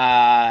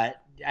 I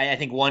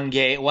think one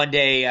day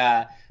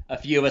a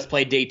few of us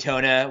played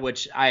Daytona,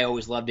 which I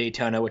always love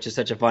Daytona, which is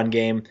such a fun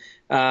game.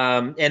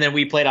 And then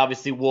we played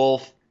obviously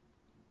Wolf,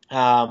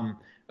 or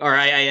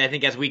I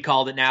think as we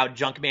called it now,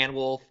 Junkman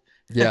Wolf.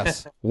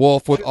 Yes,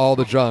 Wolf with all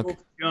the junk.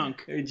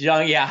 Junk,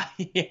 yeah.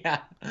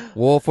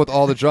 Wolf with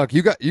all the junk.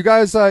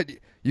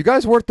 You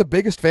guys weren't the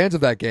biggest fans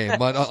of that game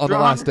on the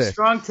last day.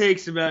 Strong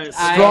takes about it.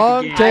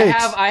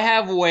 I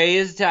have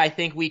ways to I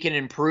think we can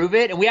improve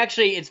it, and we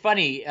actually it's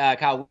funny,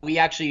 Kyle. We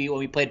actually when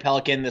we played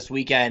Pelican this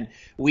weekend,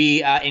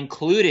 we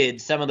included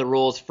some of the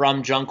rules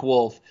from Junk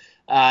Wolf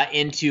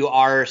into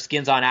our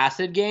Skins on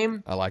Acid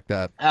game. I like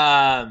that.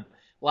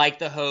 Like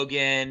the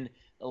Hogan,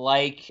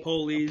 like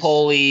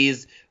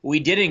Polies. We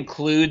did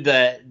include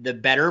the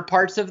better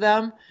parts of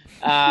them,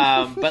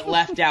 but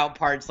left out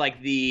parts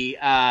like the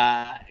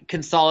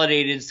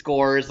consolidated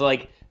scores,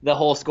 like the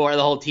whole score,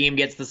 the whole team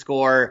gets the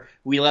score.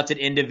 We left it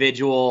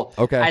individual.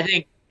 Okay. I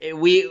think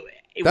we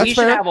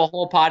should have a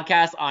whole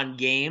podcast on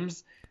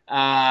games.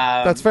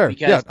 That's fair.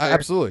 Yeah,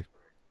 absolutely.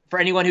 For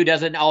anyone who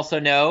doesn't also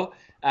know,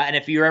 and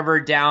if you're ever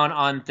down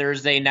on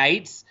Thursday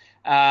nights,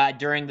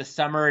 during the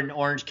summer in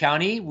Orange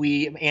County,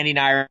 Andy and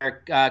I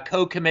are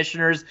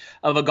co-commissioners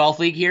of a golf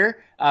league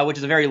here, which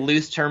is a very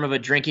loose term of a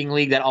drinking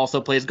league that also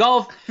plays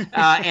golf.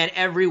 And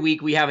every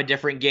week we have a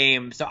different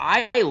game. So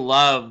I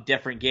love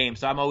different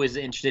games. So I'm always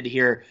interested to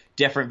hear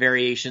different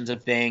variations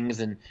of things.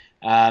 And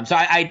so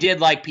I did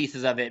like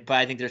pieces of it, but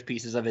I think there's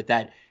pieces of it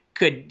that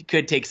could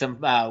take some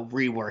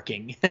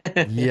reworking.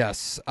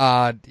 Yes.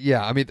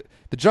 Yeah. I mean,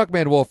 the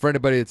Junkman Wolf, for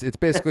anybody, it's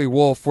basically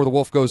Wolf where the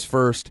Wolf goes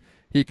first.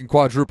 He can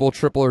quadruple,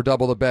 triple, or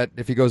double the bet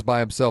if he goes by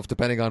himself,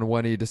 depending on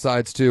when he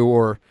decides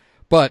to.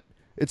 But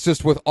it's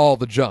just with all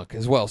the junk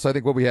as well. So I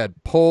think what we had,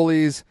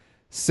 Polies,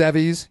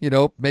 Sevies,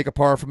 make a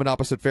par from an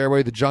opposite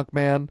fairway. The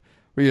Junkman,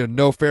 where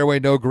no fairway,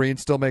 no green,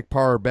 still make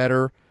par or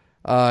better.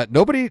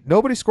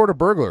 Nobody scored a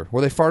burglar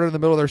where they farted in the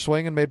middle of their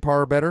swing and made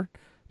par or better.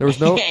 There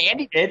was no. Yeah,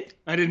 Andy did.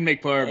 I didn't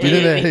make par. He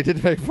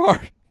didn't make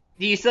par.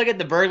 Do you still get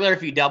the burglar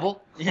if you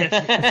double?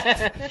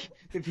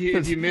 If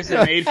you miss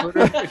an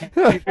 8-footer,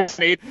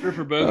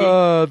 for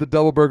bogey. The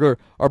double burglar.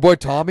 Our boy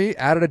Tommy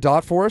added a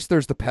dot for us.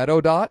 There's the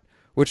pedo dot,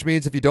 which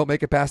means if you don't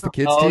make it past the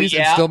kids' tees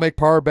and still make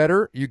par or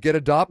better, you get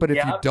a dot. But if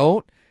you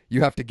don't,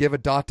 you have to give a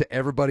dot to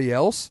everybody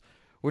else,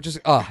 which is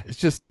it's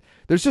just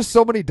there's just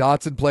so many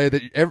dots in play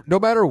that no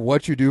matter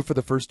what you do for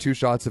the first 2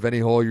 shots of any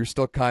hole, you're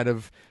still kind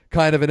of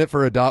in it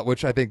for a dot,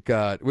 which I think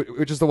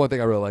which is the one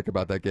thing I really like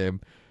about that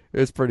game.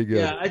 It's pretty good.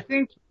 Yeah,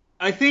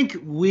 I think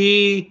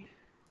we.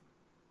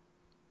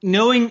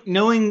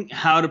 Knowing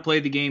how to play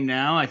the game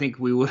now, I think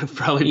we would have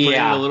probably played it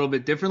a little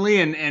bit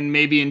differently and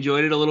maybe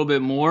enjoyed it a little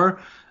bit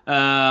more.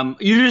 You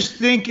just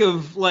think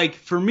of, like,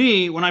 for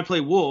me, when I play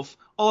Wolf,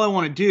 all I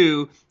want to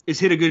do is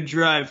hit a good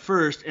drive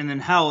first and then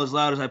howl as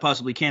loud as I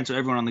possibly can so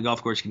everyone on the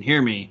golf course can hear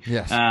me.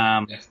 Yes.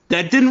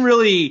 That didn't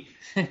really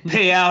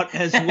pay out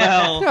as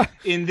well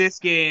in this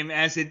game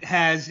as it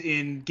has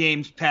in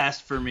games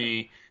past for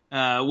me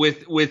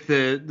with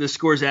the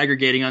scores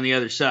aggregating on the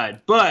other side.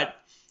 But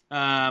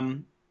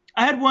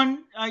I had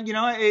one,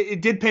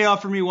 it did pay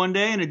off for me one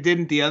day and it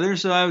didn't the other.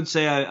 So I would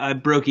say I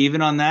broke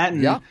even on that.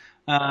 And,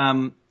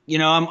 I'm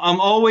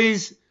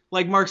always,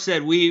 like Mark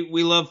said,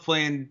 we love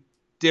playing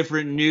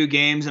different new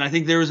games. And I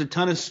think there was a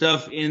ton of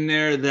stuff in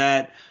there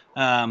that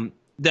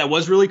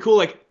was really cool.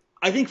 Like,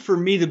 I think for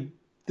me,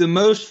 the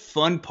most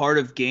fun part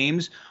of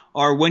games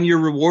are when you're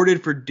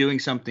rewarded for doing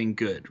something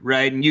good,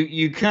 right? And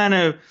you kind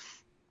of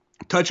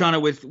touch on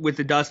it with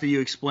the dots that you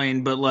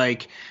explained, but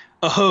like,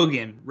 a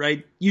Hogan,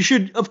 right? You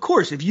should, of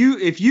course, if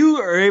you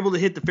are able to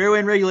hit the fairway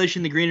in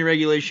regulation, the green in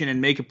regulation,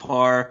 and make a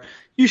par,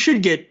 you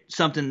should get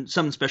something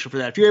special for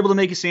that. If you're able to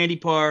make a sandy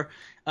par,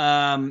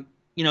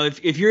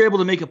 if you're able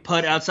to make a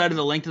putt outside of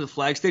the length of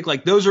the flagstick,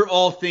 like those are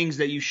all things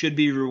that you should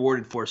be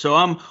rewarded for. So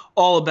I'm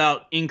all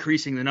about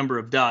increasing the number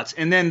of dots.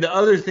 And then the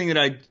other thing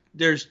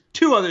there's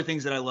 2 other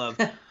things that I love.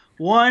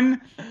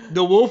 One,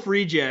 the Wolf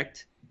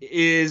reject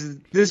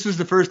this was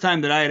the first time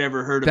that I had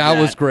ever heard of that.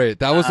 That was great.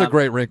 That was a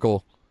great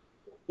wrinkle.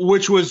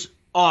 which was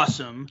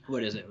awesome.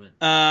 What is it?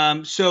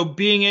 So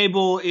being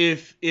able,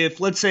 if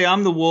let's say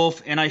I'm the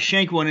wolf and I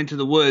shank one into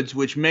the woods,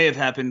 which may have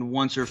happened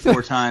once or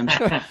 4 times,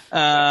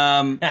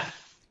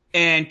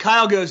 and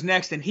Kyle goes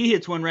next and he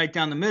hits one right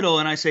down the middle,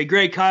 and I say,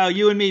 "Great, Kyle,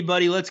 you and me,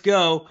 buddy, let's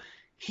go."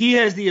 He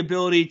has the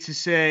ability to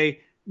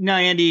say, "No,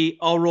 Andy,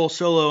 I'll roll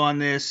solo on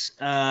this,"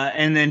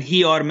 and then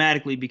he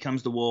automatically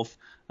becomes the wolf.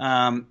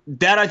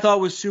 That I thought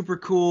was super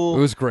cool. It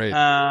was great.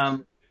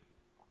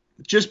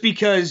 Just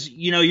because,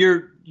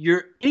 you're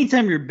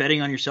anytime you're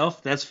betting on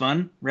yourself, that's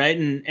fun, right?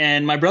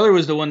 And my brother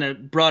was the one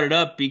that brought it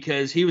up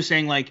because he was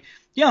saying, like,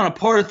 yeah, on a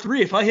par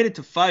 3, if I hit it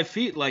to 5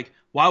 feet, like,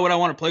 why would I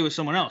want to play with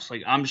someone else?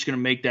 Like, I'm just going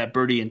to make that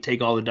birdie and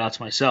take all the dots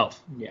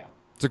myself. Yeah.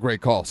 It's a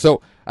great call.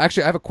 So,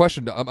 actually, I have a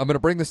question. I'm going to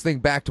bring this thing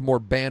back to more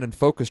Bandon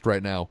focused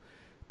right now.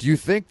 Do you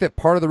think that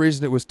part of the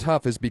reason it was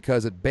tough is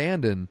because at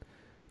Bandon,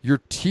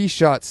 your tee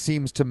shot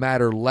seems to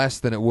matter less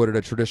than it would at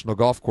a traditional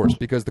golf course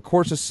because the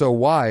course is so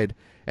wide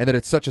and that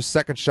it's such a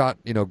second shot,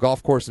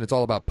 golf course, and it's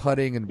all about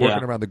putting and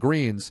working around the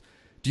greens.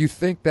 Do you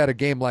think that a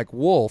game like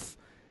Wolf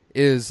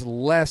is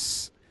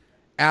less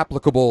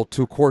applicable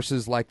to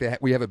courses like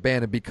we have at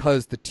Bandon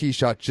because the tee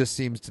shot just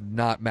seems to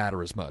not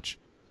matter as much?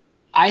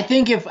 I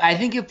think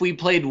if we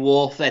played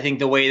Wolf, I think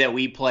the way that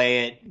we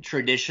play it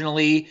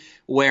traditionally,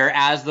 where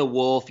as the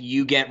Wolf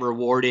you get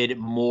rewarded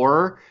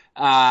more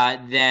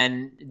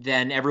than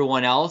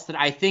everyone else, that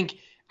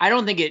I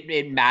don't think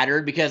it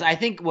mattered because I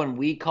think when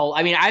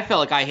I felt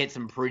like I hit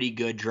some pretty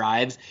good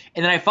drives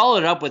and then I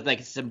followed it up with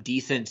like some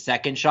decent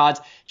second shots,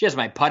 just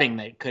my putting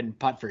that couldn't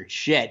putt for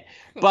shit.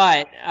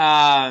 But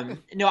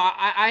no,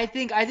 I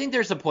think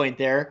there's a point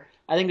there.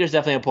 I think there's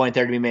definitely a point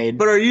there to be made.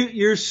 But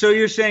you're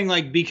saying,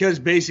 like, because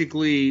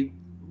basically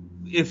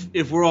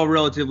if we're all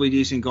relatively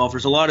decent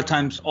golfers, a lot of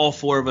times all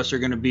 4 of us are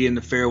going to be in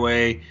the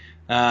fairway.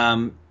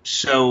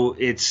 So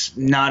it's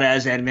not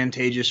as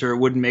advantageous, or it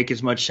wouldn't make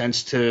as much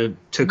sense to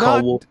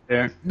call Wolf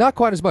there. Not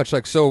quite as much.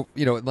 Like, so,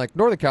 like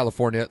Northern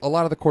California, a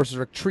lot of the courses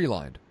are tree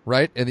lined,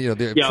 right? And,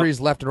 the trees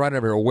left and right and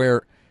everywhere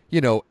where,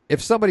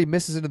 if somebody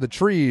misses into the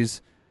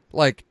trees,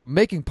 like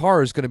making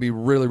par is going to be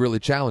really, really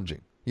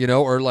challenging,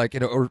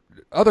 or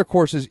other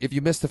courses, if you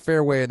miss the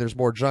fairway and there's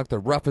more junk, the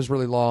rough is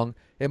really long,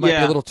 it might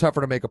be a little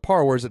tougher to make a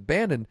par. Whereas at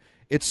Bandon,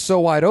 it's so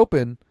wide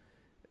open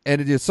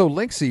and it is so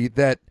linksy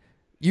that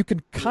you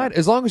can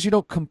as long as you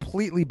don't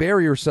completely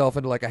bury yourself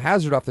into like a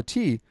hazard off the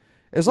tee,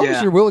 as long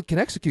as your will can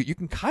execute, you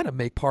can kind of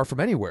make par from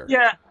anywhere.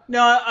 Yeah,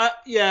 no,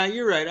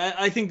 you're right.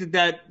 I think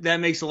that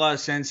makes a lot of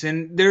sense.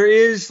 And there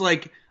is,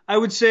 like, I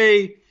would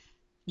say,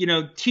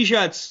 tee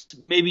shots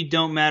maybe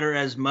don't matter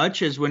as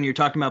much as when you're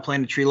talking about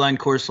playing a tree line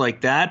course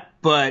like that,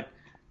 but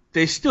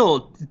they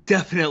still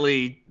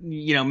definitely,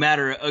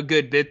 matter a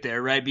good bit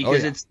there, right?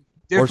 Because it's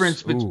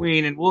difference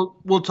between, and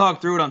we'll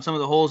talk through it on some of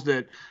the holes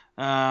that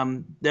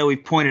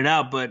we've pointed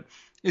out, but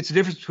it's the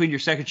difference between your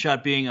second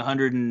shot being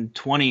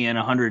 120 and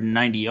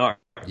 190 yards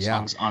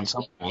on some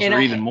holes, or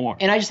even more.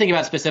 And I just think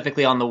about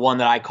specifically on the one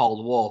that I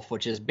called Wolf,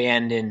 which is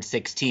Bandon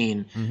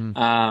 16,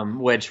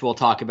 which we'll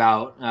talk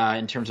about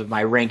in terms of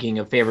my ranking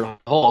of favorite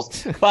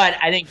holes. But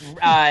I think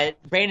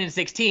Bandon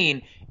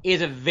 16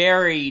 is a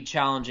very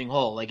challenging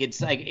hole.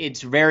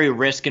 It's very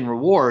risk and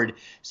reward.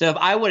 So if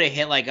I would have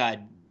hit like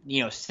a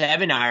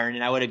 7-iron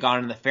and I would have gone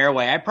in the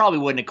fairway, I probably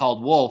wouldn't have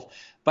called Wolf.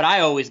 But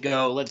I always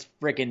go, let's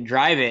frickin'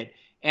 drive it.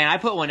 And I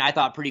put one I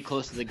thought pretty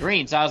close to the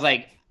green. So I was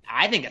like,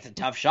 I think that's a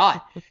tough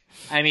shot.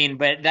 I mean,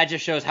 but that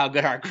just shows how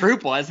good our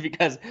group was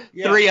because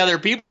 3 other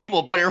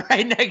people put it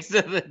right next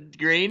to the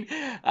green.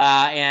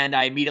 And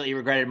I immediately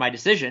regretted my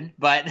decision.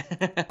 But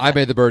I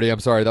made the birdie. I'm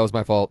sorry. That was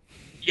my fault.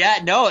 Yeah,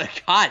 no,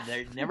 God,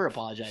 I never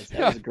apologize.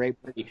 That was a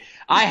great birdie.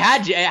 I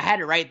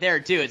had it right there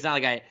too. It's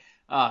not like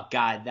oh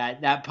God,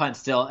 that putt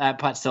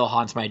still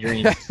haunts my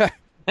dreams.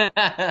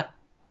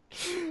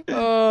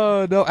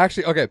 Oh, no,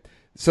 actually, okay.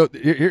 So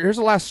here's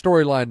the last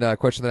storyline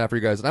question that I have for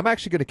you guys. And I'm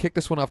actually going to kick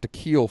this one off to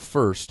Keel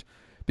first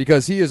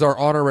because he is our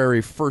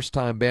honorary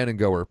first-time Bandon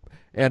goer.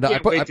 And I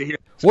put to hear.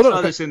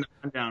 Saw this in the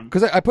rundown.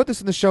 Because I put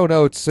this in the show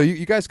notes, so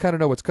you guys kind of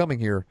know what's coming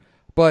here.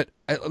 But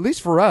at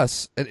least for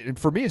us, and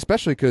for me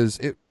especially, because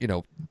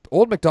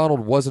Old McDonald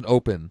wasn't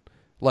open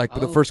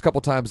the first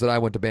couple times that I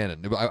went to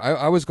Bandon.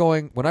 I was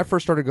going when I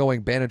first started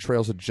going. Bandon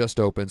Trails had just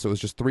opened, so it was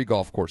just 3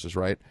 golf courses,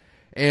 right?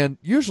 And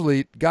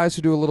usually, guys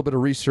who do a little bit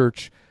of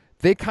research,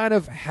 they kind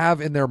of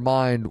have in their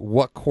mind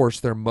what course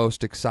they're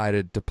most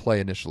excited to play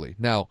initially.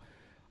 Now,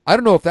 I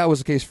don't know if that was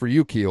the case for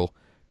you, Keel,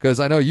 because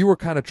I know you were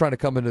kind of trying to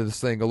come into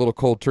this thing a little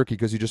cold turkey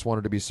because you just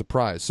wanted to be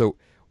surprised. So,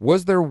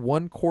 was there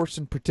one course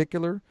in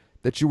particular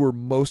that you were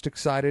most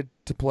excited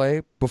to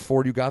play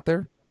before you got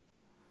there?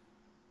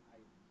 I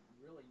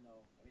really know.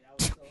 I mean,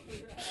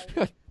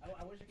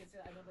 I wish I could say.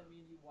 I know that me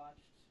and you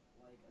watched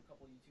like a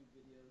couple YouTube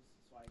videos,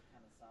 so I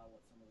kind of saw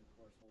what some of the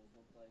course holes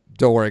looked like.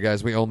 Don't worry,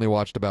 guys. We only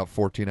watched about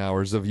 14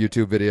 hours of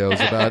YouTube videos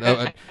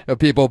about of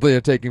people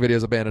taking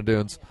videos of Bandon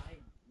Dunes. Yeah,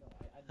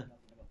 I know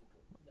nothing about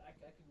the course. I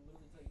can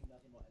literally tell you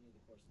nothing about any of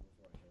the courses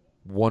before I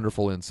showed up.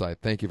 Wonderful insight.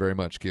 Thank you very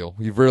much, Keel.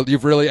 You've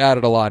really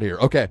added a lot here.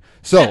 Okay,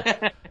 so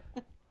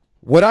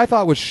what I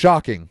thought was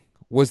shocking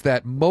was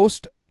that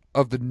most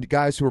of the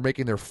guys who were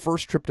making their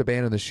first trip to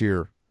Bannon this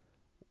year,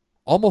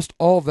 almost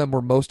all of them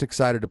were most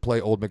excited to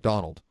play Old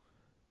McDonald,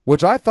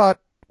 which I thought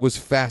was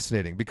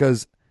fascinating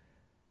because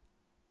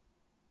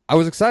I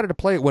was excited to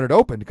play it when it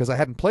opened because I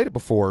hadn't played it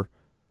before.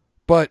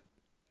 But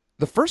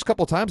the first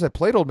couple times I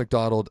played Old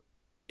McDonald,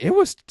 it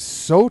was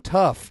so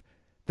tough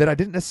that I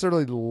didn't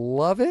necessarily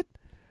love it.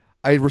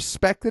 I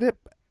respected it,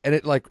 and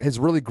it like has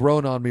really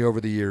grown on me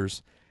over the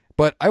years.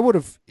 But I would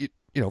have,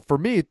 for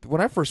me,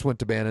 when I first went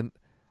to Bannon,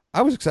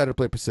 I was excited to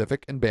play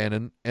Pacific and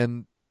Bannon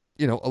and,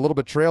 a little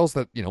bit Trails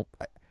that,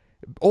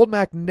 Old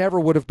Mac never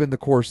would have been the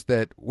course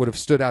that would have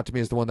stood out to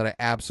me as the one that I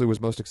absolutely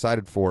was most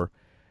excited for.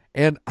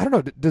 And I don't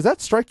know, does that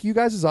strike you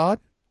guys as odd?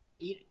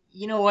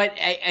 You know what?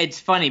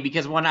 It's funny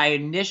because when I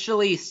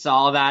initially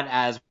saw that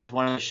as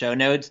one of the show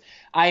notes,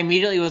 I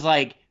immediately was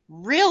like,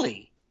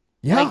 really?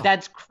 Yeah. Like,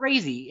 that's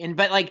crazy.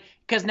 But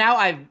because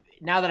now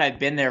that I've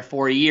been there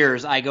 4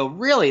 years, I go,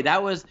 really?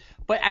 That was,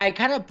 but I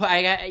kind of,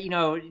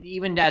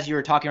 even as you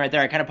were talking right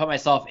there, I kind of put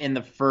myself in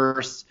the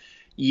first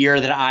year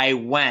that I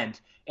went.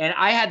 And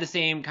I had the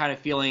same kind of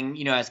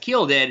feeling, as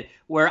Keel did,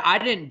 where I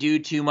didn't do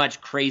too much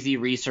crazy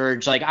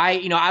research. Like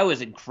I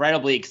was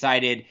incredibly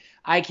excited.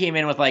 I came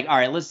in with all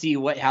right, let's see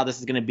how this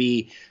is going to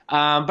be.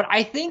 But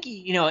I think,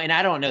 and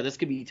I don't know, this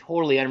could be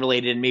totally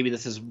unrelated and maybe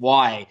this is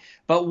why.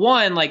 But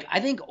one, I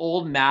think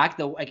Old Mac,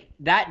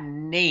 that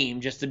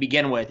name just to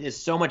begin with is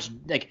so much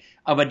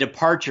of a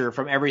departure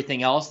from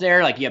everything else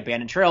there. You have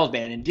Bandon Trails,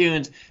 Bandon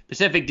Dunes,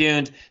 Pacific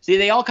Dunes. See,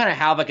 they all kind of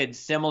have a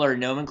similar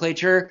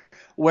nomenclature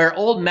where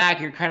Old Mac,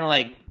 you're kind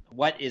of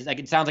what is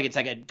it sounds like it's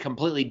a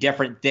completely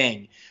different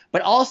thing.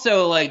 But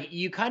also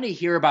you kind of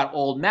hear about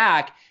Old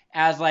Mac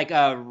as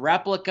a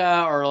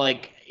replica or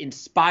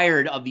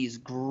inspired of these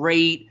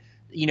great,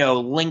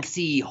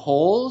 linksy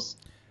holes.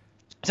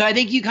 So I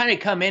think you kind of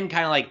come in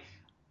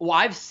well,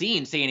 I've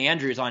seen St.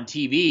 Andrews on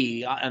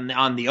TV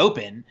on the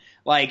Open.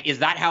 Is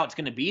that how it's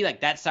going to be?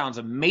 That sounds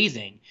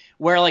amazing.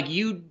 Where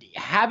you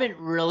haven't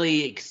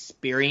really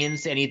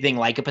experienced anything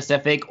like a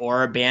Pacific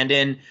or a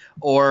Bandon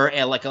or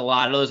a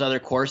lot of those other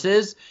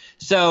courses.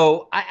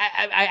 So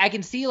I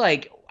can see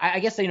I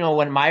guess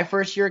when my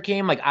first year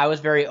came, I was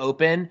very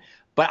open,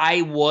 but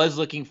I was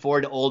looking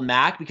forward to Old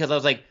Mac because I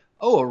was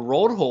oh, a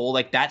road hole,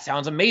 that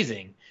sounds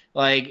amazing.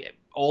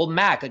 Old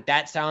Mac,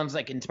 that sounds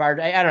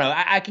inspired. I don't know.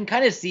 I can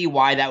kind of see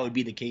why that would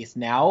be the case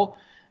now,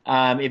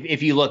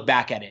 if you look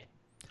back at it.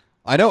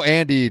 I know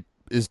Andy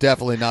is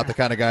definitely not the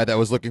kind of guy that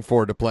was looking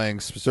forward to playing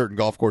certain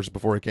golf courses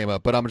before he came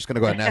up, but I'm just going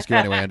to go ahead and ask you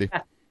anyway, Andy.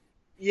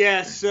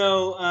 Yeah,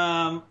 so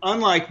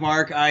unlike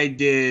Mark, I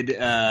did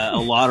a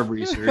lot of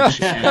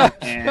research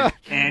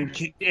and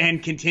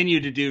continue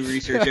to do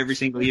research every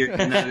single year.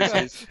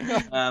 This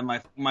is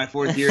my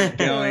fourth year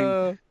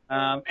going,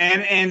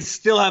 and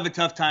still have a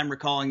tough time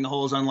recalling the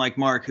holes. Unlike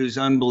Mark, who's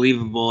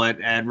unbelievable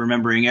at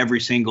remembering every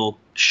single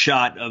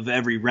shot of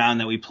every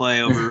round that we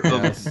play over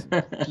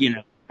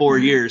 4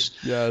 years.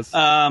 Yes.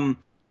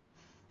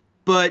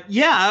 But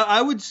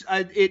yeah,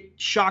 it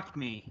shocked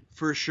me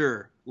for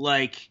sure.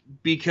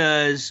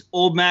 Because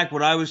Old Mac,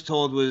 what I was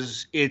told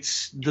was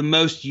it's the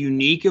most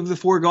unique of the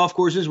 4 golf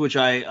courses, which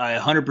I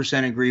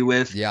 100% agree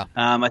with. Yeah.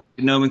 I think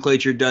the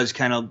nomenclature does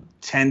kind of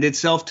tend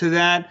itself to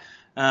that.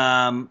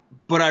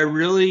 But I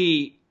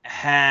really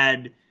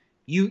had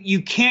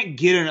you can't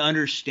get an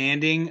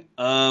understanding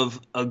of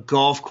a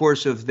golf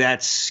course of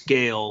that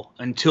scale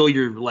until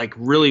you're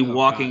really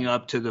walking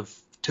up to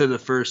the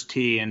first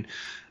tee. And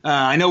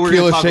I know we're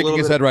going to talk shaking a little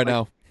his bit head right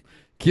now.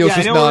 Keel's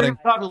just I know nodding. we're going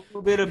to talk a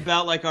little bit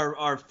about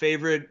our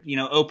favorite,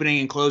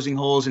 opening and closing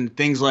holes and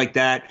things like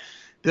that.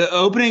 The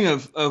opening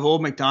of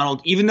Old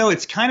McDonald, even though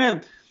it's kind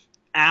of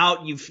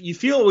out, you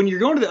feel when you're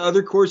going to the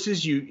other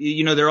courses,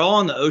 they're all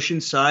on the ocean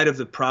side of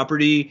the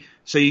property,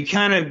 so you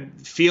kind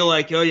of feel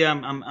like, oh yeah,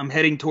 I'm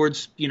heading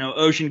towards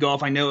ocean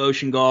golf. I know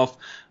ocean golf.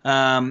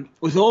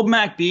 With Old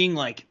Mac being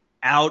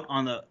out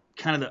on the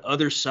kind of the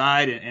other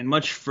side and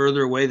much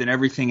further away than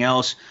everything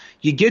else,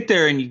 you get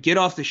there and you get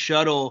off the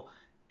shuttle.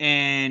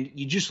 And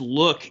you just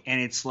look, and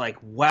it's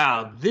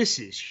wow, this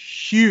is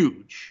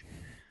huge.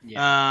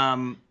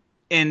 Yeah.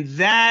 And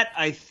that,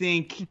 I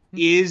think,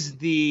 is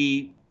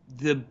the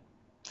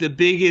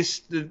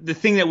biggest, the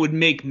thing that would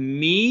make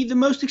me the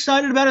most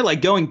excited about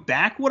it. Going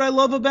back, what I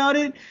love about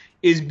it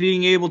is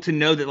being able to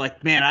know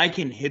that, man, I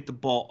can hit the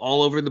ball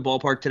all over the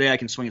ballpark today. I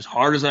can swing as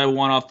hard as I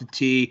want off the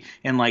tee,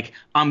 and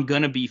I'm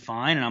gonna be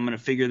fine, and I'm gonna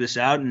figure this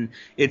out. And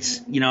it's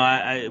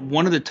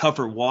one of the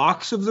tougher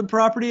walks of the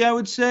property, I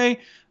would say.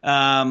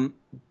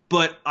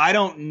 But I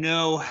don't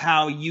know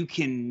how you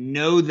can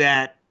know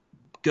that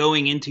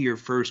going into your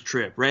first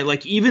trip,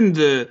 right? Even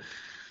the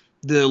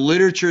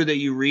literature that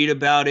you read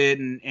about it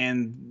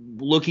and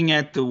looking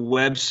at the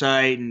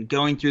website and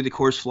going through the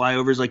course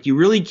flyovers, you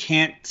really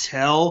can't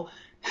tell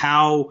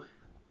how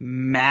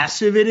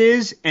massive it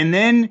is. And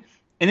then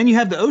you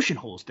have the ocean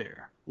holes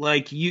there.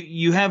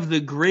 You have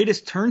the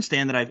greatest turn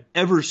stand that I've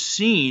ever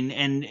seen.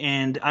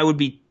 And I would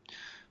be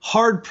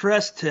hard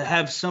pressed to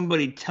have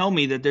somebody tell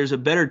me that there's a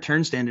better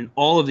turn stand in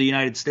all of the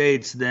United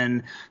States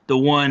than the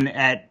one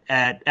at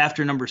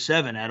after number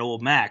 7 at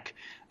Old Mac.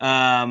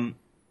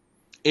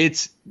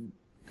 It's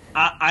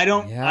I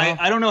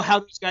don't know how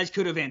these guys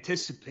could have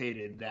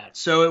anticipated that.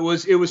 So it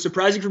was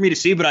surprising for me to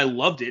see, but I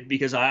loved it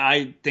because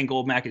I think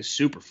Old Mac is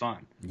super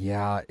fun.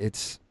 Yeah,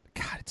 it's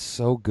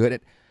so good.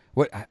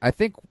 I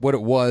think what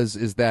it was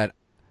is that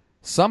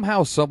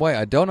somehow, someway,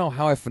 I don't know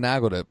how I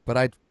finagled it, but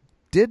I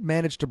did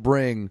manage to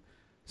bring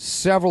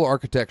several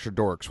architecture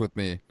dorks with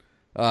me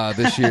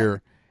this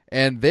year,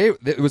 and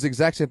it was the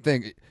exact same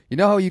thing. You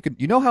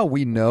know how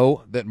we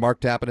know that Mark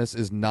Tapinas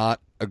is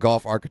not a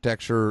golf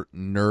architecture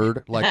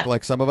nerd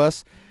like some of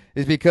us,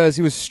 is because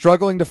he was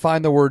struggling to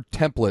find the word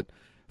template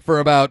for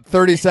about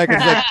 30 seconds.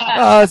 Like,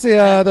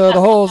 the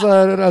holes.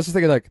 I was just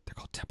thinking, like, they're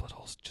called template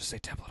holes. Just say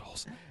template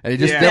holes. And he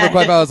just never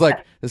quite found. I was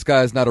like, this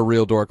guy's not a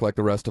real dork like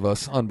the rest of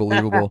us.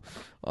 Unbelievable.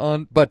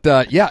 I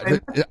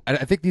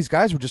think these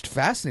guys were just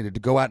fascinated to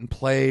go out and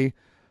play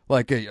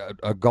like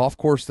a golf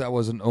course that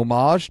was an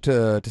homage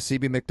to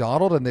CB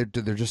Macdonald, and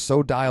they're just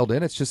so dialed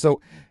in. It's just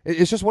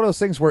one of those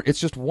things where it's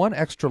just one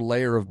extra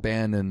layer of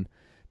Bandon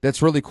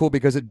that's really cool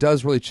because it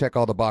does really check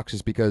all the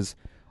boxes, because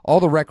all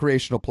the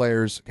recreational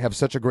players have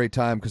such a great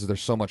time because they're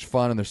so much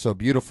fun and they're so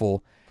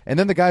beautiful. And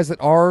then the guys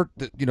that are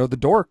the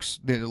dorks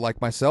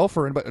like myself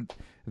or anybody,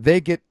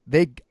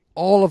 they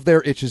all of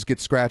their itches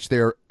get scratched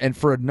there, and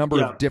for a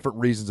number of different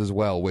reasons as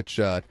well, which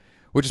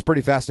is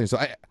pretty fascinating.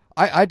 So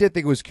I did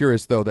think it was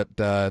curious though that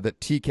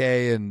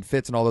TK and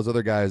Fitz and all those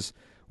other guys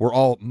were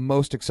all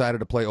most excited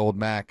to play Old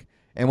Mac.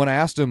 And when I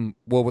asked him,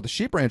 well, with the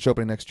Sheep Ranch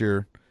opening next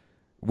year,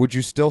 would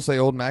you still say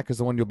Old Mac is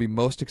the one you'll be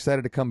most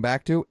excited to come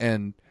back to?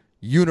 And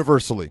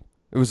universally,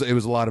 it was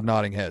a lot of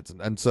nodding heads.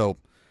 And so,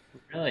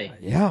 really,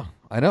 yeah,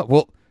 I know.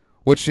 Well,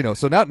 which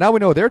so now we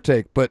know their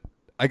take, but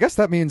I guess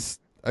this means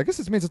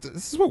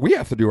this is what we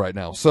have to do right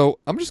now. So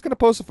I'm just going to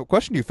pose a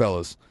question to you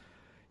fellas.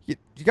 You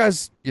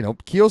guys,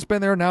 Keel's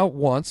been there now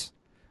once.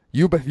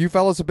 You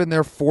fellas have been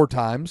there 4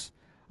 times.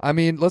 I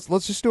mean, let's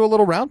just do a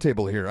little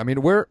roundtable here. I mean,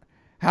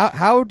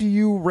 how do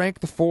you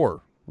rank the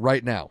 4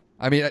 right now?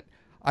 I mean,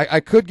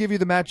 I could give you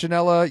the Matt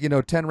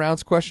Janella, 10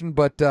 rounds question,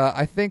 but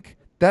I think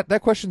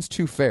that question's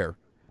too fair.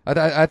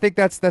 I think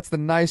that's the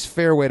nice,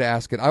 fair way to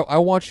ask it. I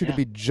want you to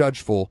be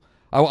judgeful.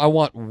 I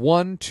want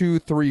 1, 2,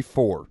 3,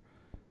 4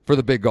 for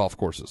the big golf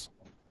courses.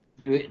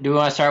 Do we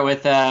want to start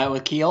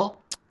with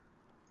Keel?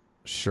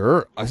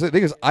 Sure. I say the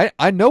thing is,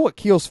 I know what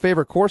Keel's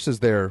favorite course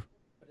is there.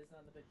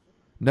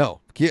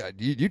 No,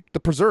 the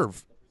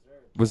Preserve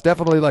was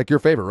definitely like your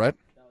favorite, right?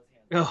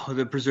 Oh,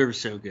 the Preserve is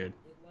so good.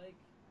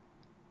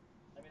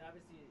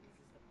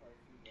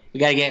 We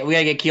gotta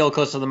get Keel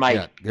close to the mic.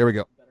 Yeah, here we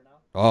go.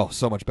 Oh,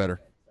 so much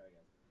better.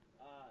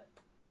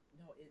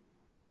 No,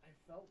 I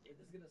felt this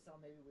is gonna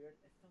sound maybe weird.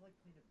 It felt like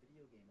playing a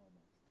video game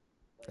almost.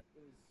 Like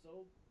it was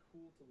so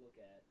cool to look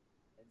at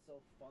and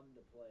so fun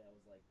to play. I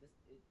was like, it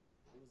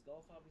was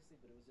golf obviously,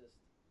 but it was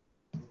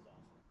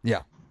awesome.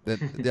 Yeah.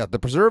 The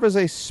Preserve is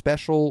a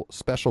special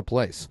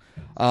place.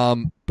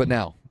 But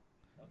now,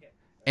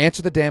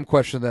 answer the damn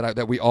question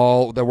that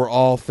we're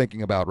all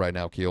thinking about right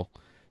now, Keel.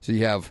 So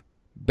you have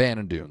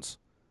Bandon Dunes,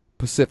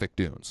 Pacific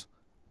Dunes,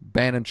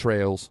 Bandon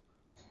Trails,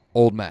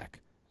 Old Mac.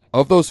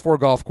 Of those 4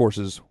 golf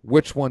courses,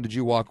 which one did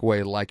you walk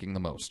away liking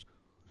the most?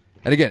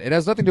 And again, it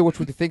has nothing to do with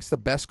which you think's the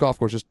best golf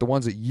course, just the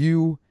ones that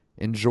you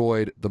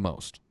enjoyed the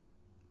most.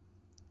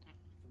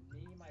 For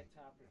me, my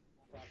top is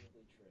probably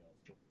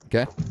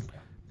Trails. Okay.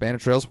 Bandon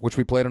Trails, which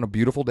we played on a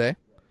beautiful day.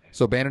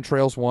 So Bandon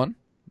Trails won.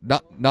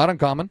 Not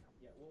uncommon.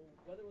 Yeah, well,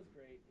 weather was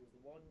great. It was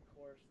the one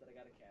course that I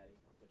got a caddy,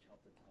 which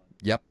helped a ton.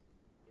 Yep.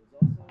 It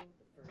was also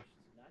the first,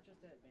 not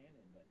just at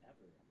Bandon, but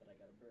ever, that I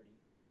got a birdie.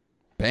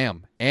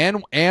 Bam.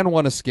 And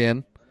won a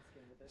skin.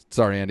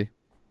 Sorry, Andy.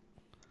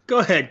 Go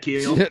ahead,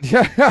 Keel.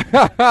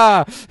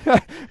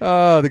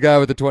 Oh, the guy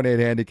with the 28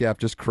 handicap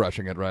just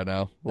crushing it right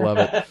now. Love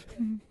it. But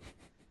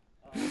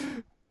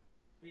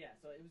yeah,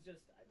 so it was just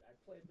I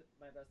played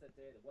my best that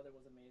day. The weather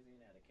was amazing.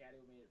 I had a caddy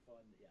who made it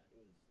fun. Yeah,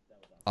 that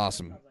was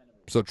awesome. Awesome.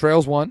 So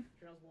Trails won.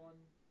 Trails won.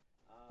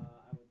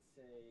 I would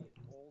say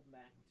Old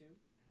Mac 2.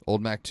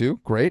 Old Mac 2,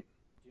 great.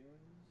 Dunes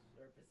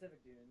or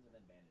Pacific Dunes, and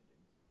then Bandon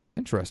Dunes.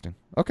 Interesting.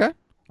 Okay,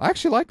 I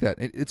actually like that.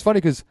 It's funny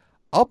because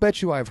I'll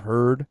bet you I've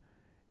heard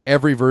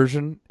every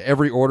version,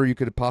 every order you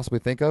could possibly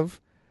think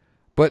of,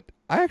 but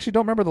I actually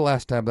don't remember the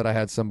last time that I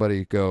had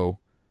somebody go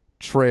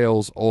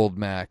Trails, Old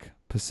Mac,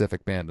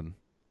 Pacific, Bandon.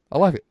 I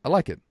like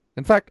it.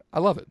 In fact, I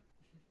love it.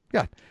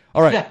 Yeah.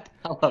 All right.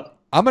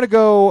 I'm going to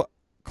go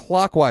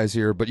clockwise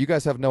here, but you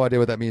guys have no idea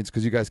what that means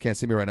because you guys can't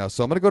see me right now.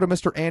 So I'm going to go to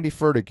Mr. Andy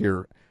Furtick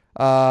here.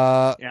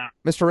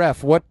 Mr.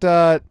 F, what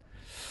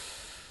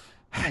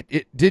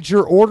did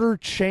your order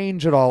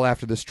change at all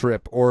after this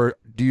trip, or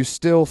do you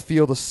still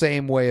feel the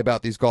same way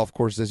about these golf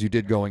courses as you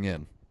did going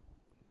in?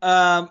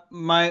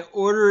 My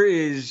order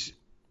is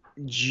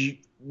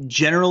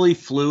generally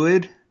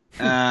fluid,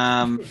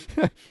 and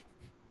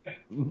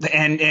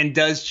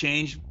does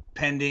change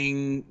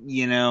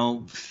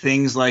pending,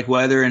 things like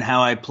weather and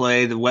how I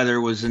play. The weather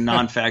was a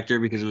non-factor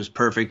because it was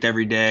perfect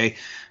every day.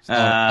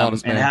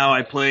 Honest And man. how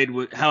I played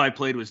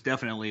was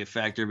definitely a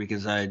factor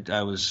because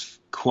I was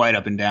quite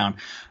up and down.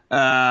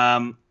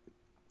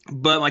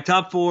 But my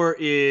top 4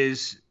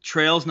 is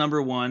Trails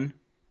number 1,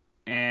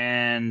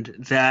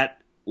 and that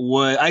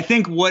was, I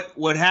think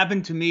what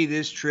happened to me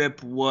this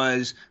trip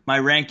was my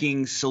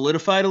rankings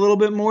solidified a little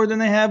bit more than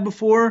they have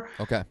before.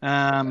 Okay.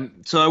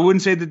 So I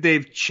wouldn't say that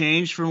they've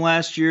changed from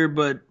last year,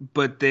 but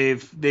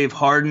they've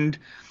hardened.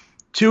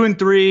 2 and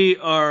 3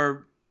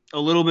 are a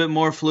little bit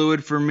more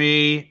fluid for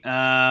me,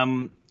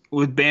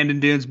 with Bandon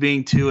Dunes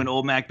being 2 and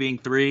Old Mac being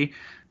 3.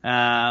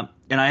 And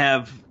I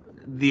have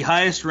the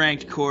highest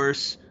ranked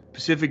course,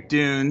 Pacific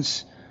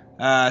Dunes.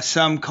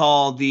 Some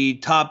call the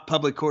top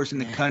public course in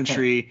the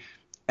country,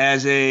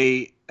 as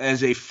a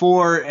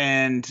 4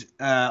 and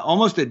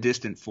almost a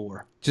distant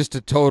 4. Just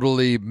a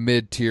totally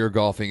mid-tier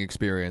golfing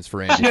experience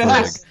for Andy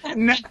Yes.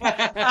 Fertig.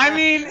 I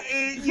mean,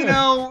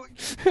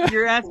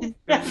 you're asking me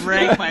to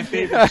rank my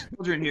favorite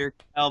children here,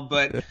 Cal,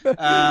 but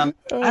I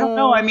don't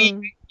know. I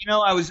mean,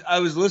 I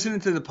was listening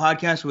to the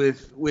podcast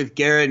with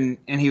Garrett,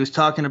 and he was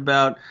talking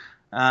about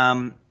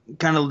kind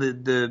of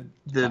the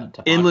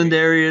inland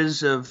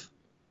areas of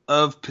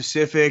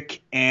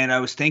Pacific, and I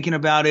was thinking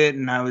about it,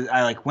 and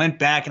I like went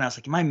back and I was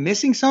like, am I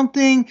missing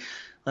something?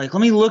 Like,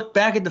 let me look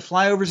back at the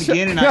flyovers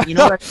again, and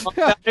what I thought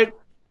about it?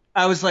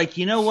 I was like,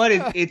 you know what?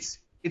 It's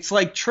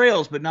like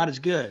Trails, but not as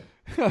good.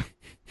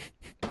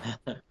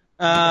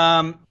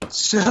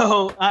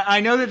 So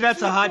I know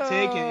that's a hot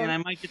take, and I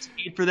might get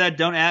paid for that.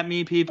 Don't at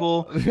me,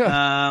 people.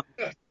 At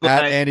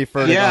Andy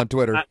Fertig on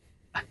Twitter. At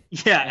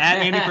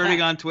Andy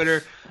Fertig on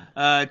Twitter.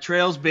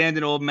 Trails,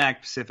 Bandon, Old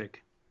Mac,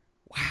 Pacific.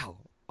 Wow.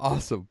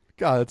 Awesome.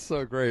 God, that's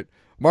so great.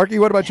 Marky,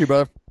 what about you,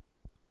 brother?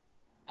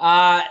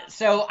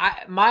 So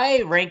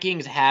my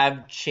rankings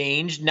have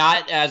changed,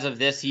 not as of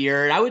this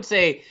year. I would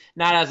say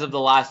not as of the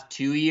last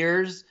 2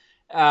 years.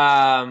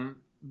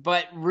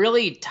 But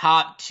really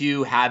top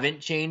 2 haven't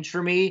changed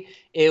for me.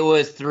 It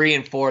was 3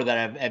 and 4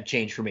 that have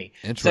changed for me.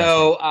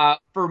 So,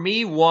 for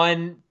me,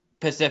 1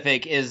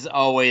 Pacific has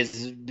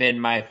always been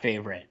my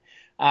favorite.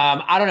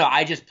 I don't know.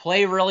 I just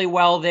play really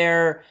well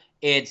there.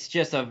 It's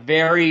just a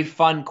very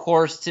fun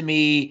course to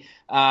me.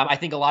 I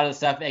think a lot of the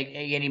stuff,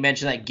 again, you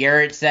mentioned that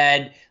Garrett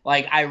said,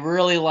 like, I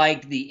really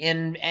liked the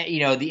end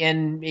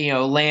land,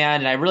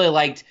 and I really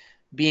liked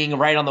being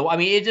right on the, I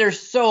mean, there's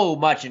so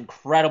much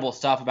incredible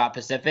stuff about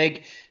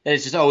Pacific that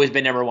it's just always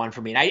been number 1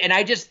 for me. And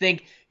I just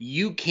think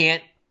you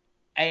can't,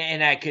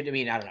 I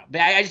don't know,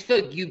 but I just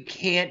feel like you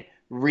can't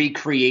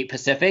recreate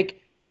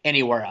Pacific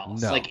anywhere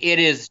else. No. Like, it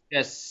is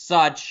just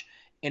such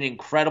an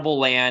incredible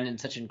land and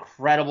such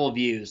incredible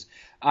views.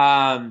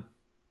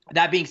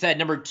 That being said,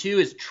 number 2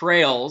 is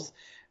Trails,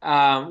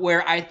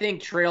 where I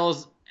think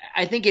Trails,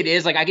 I think it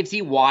is, like, I can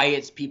see why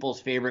it's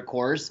people's favorite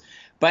course.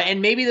 But,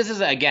 and maybe this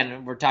is,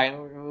 again, we're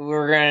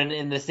going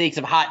in the sakes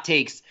of hot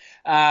takes.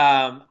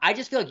 I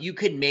just feel like you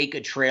could make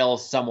a trail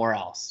somewhere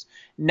else.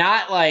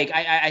 Not like,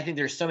 I think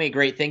there's so many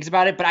great things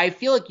about it, but I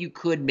feel like you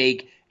could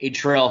make a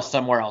trail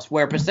somewhere else.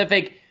 Where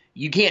Pacific,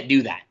 you can't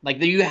do that.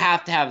 Like, you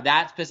have to have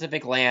that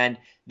specific land,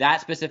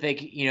 that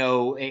specific,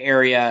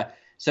 area.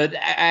 So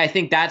I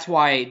think that's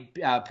why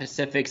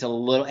Pacific's a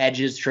little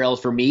edges Trails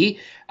for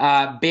me.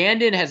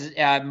 Bandon has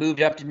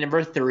moved up to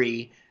number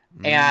 3.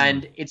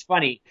 And it's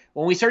funny,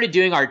 when we started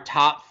doing our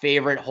top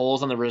favorite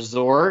holes on the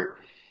resort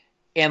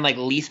and like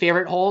least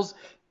favorite holes,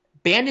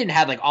 Bandon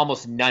had like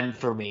almost none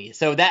for me.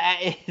 So that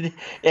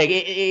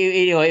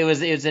it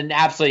was an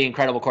absolutely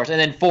incredible course. And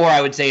then 4,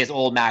 I would say, is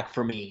Old Mac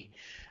for me.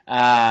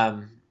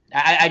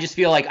 I just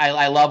feel like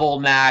I love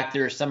Old Mac.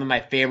 There are some of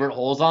my favorite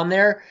holes on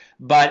there,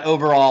 but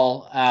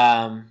overall,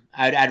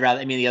 I'd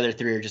rather. I mean, the other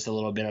 3 are just a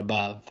little bit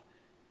above.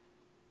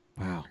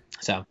 Wow,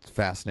 so it's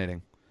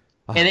fascinating.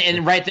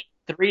 And right there,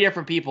 3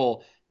 different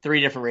people,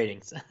 3 different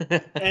ratings.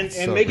 and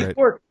So make great. it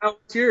work.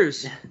 What's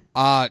yours?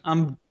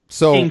 I'm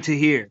So keen to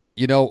hear.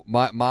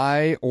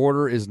 My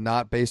order is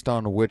not based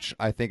on which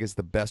I think is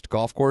the best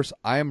golf course.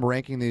 I am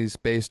ranking these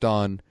based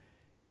on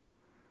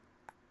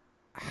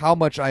how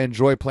much I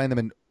enjoy playing them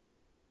and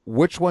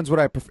which ones would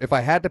I if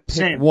I had to pick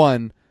Same.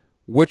 one,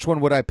 which one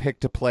would I pick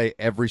to play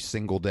every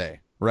single day,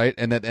 right?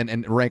 And then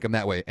and rank them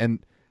that way. And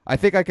I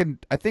think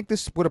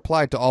this would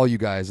apply to all you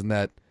guys in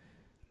that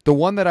the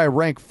one that I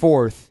rank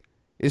 4th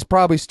is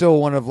probably still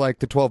one of like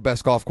the 12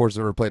 best golf courses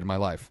I've ever played in my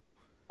life.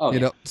 Oh,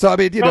 yeah. So I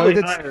mean,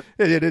 Probably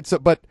it's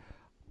but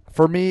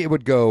for me it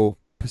would go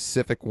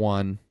Pacific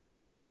 1,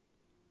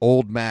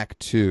 Old Mac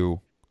 2,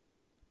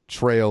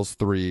 Trails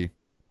 3,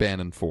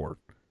 Bandon 4.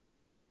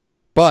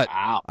 But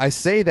Wow. I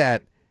say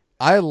that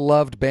I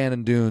loved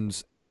Bandon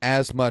Dunes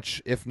as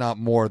much, if not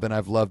more, than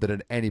I've loved it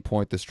at any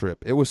point this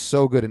trip. It was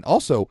so good, and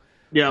also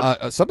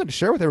something to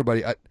share with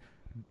everybody.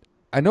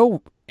 I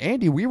know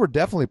Andy, we were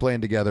definitely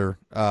playing together.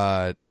 We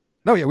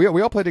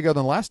all played together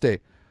on the last day.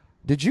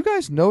 Did you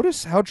guys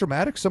notice how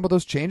dramatic some of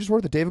those changes were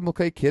that David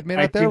McClay Kidd made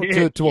out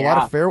there to a lot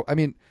of fair? I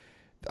mean,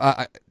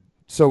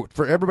 so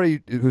for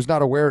everybody who's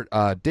not aware,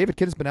 David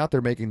Kidd has been out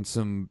there making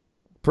some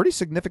pretty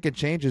significant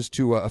changes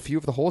to a few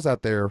of the holes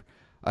out there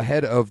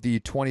ahead of the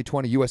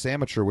 2020 U.S.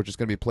 Amateur, which is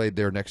going to be played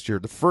there next year.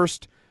 The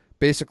first,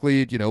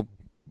 basically,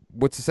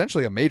 what's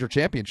essentially a major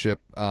championship.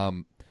 I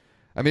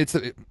mean,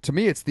 to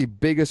me, it's the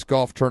biggest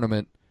golf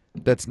tournament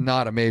that's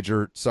not a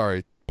major.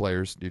 Sorry,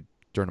 players,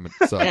 tournament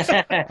sucks.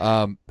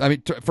 I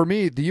mean, for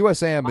me, the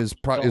USAM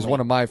is one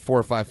of my 4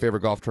 or 5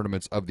 favorite golf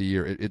tournaments of the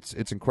year.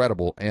 It's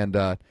incredible,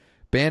 and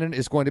Bannon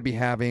is going to be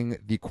having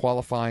the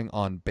qualifying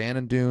on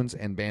Bannon Dunes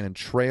and Bannon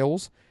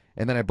Trails,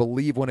 and then I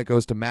believe when it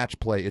goes to match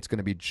play, it's going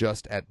to be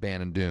just at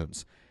Bannon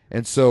Dunes.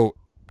 And so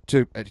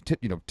to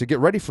get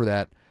ready for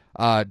that,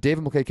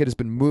 David McKay Kidd has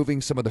been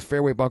moving some of the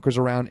fairway bunkers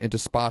around into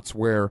spots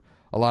where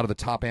a lot of the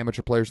top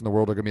amateur players in the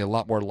world are going to be a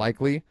lot more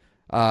likely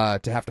to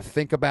have to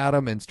think about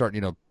them and start,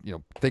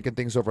 thinking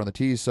things over on the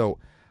tees. So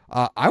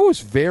I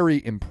was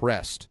very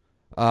impressed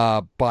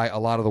by a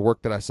lot of the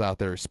work that I saw out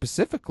there,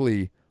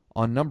 specifically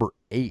on number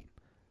 8.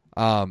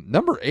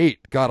 Number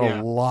 8 got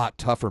a lot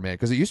tougher, man,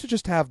 because it used to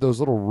just have those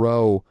little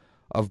row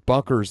of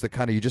bunkers that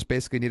kind of you just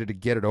basically needed to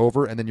get it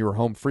over and then you were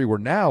home free. Where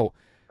now,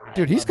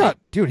 he's got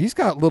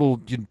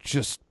little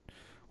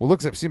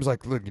seems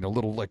like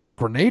little like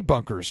grenade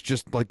bunkers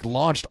just like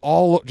launched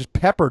just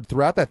peppered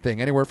throughout that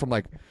thing, anywhere from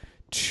like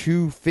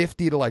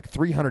 250 to like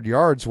 300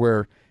 yards,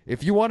 where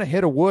if you want to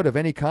hit a wood of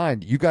any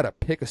kind, you got to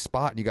pick a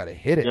spot and you got to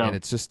hit it, and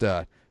it's just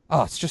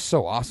it's just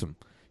so awesome.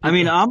 I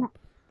mean,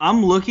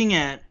 I'm looking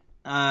at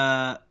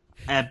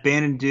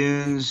Bannon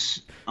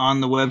Dunes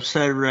on the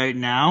website right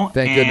now.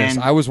 Thank goodness.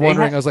 I was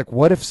wondering. I was like,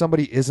 what if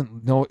somebody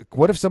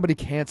what if somebody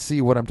can't see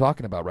what I'm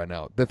talking about right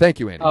now? Thank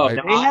you, Andy. Oh,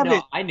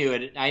 I knew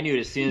it. I knew it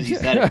as soon as you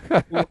said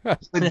it.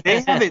 But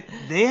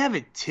they have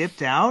it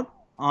tipped out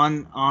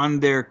on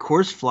their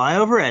course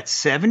flyover at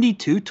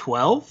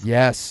 72.12.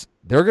 Yes,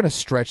 they're going to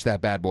stretch that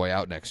bad boy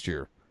out next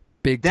year.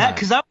 Big time.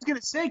 Because I was going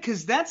to say,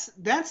 because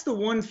that's the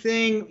one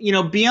thing,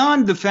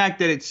 beyond the fact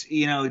that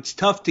it's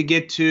tough to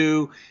get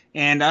to,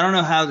 and I don't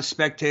know how the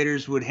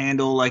spectators would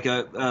handle like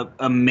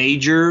a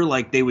major,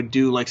 like they would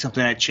do like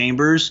something at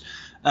Chambers,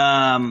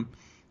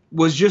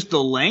 was just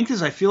the length.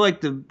 Is I feel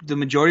like the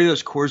majority of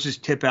those courses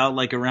tip out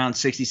like around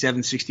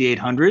 6,700,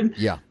 6,800.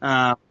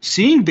 Yeah.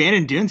 Seeing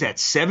Bannon Dunes at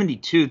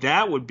 72,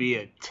 that would be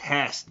a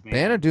test, man.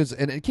 Bannon Dunes,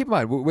 and keep in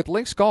mind with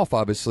Links Golf,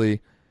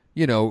 obviously,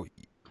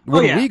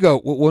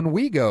 when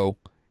we go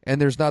and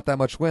there's not that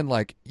much wind,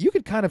 like you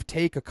could kind of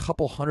take a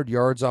couple 100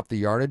 yards off the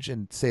yardage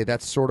and say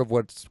that's sort of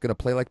what it's going to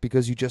play like,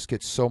 because you just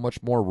get so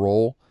much more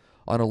roll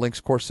on a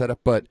links course setup.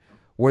 But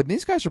when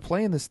these guys are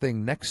playing this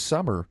thing next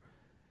summer,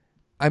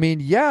 I mean,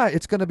 yeah,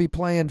 it's going to be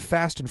playing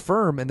fast and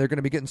firm and they're going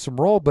to be getting some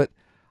roll, but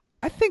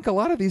I think a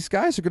lot of these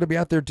guys are going to be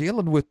out there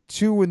dealing with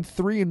 2 and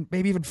 3 and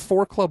maybe even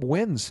 4 club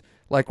wins,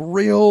 like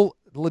real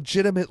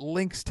legitimate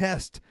links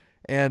test.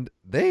 And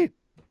it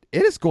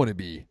is going to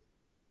be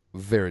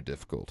very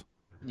difficult.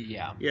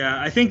 Yeah.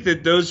 Yeah, I think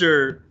those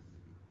are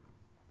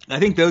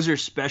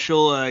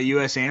special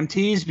USAM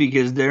tees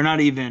because they're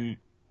not even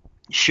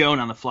shown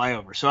on the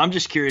flyover. So I'm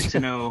just curious to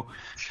know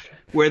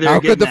where they're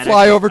getting that. How could the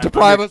flyover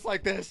deprive us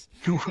like this?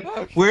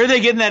 Where are they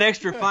getting that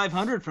extra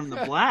 500 from the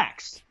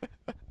blacks?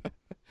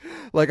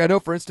 Like, I know,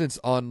 for instance,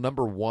 on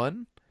number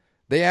 1,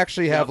 they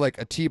actually have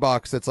like a tee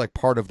box that's like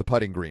part of the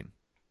putting green.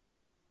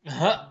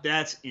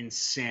 That's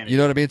insanity. You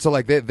know what I mean? So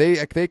like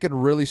they can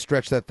really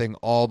stretch that thing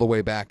all the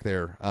way back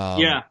there.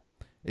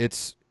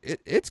 It's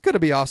going to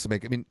be awesome. I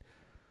mean,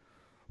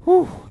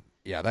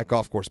 that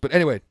golf course. But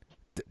anyway,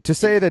 to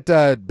say that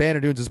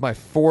Bannon Dunes is my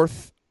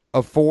 4th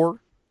of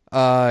 4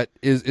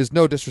 is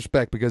no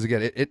disrespect, because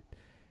again,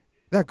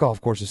 that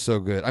golf course is so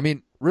good. I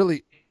mean,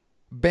 really,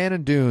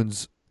 Bannon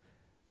Dunes,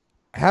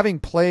 having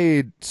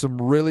played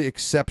some really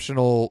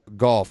exceptional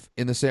golf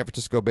in the San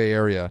Francisco Bay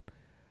Area,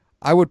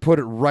 I would put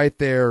it right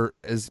there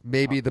as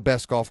maybe the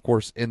best golf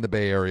course in the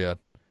Bay Area,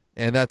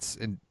 and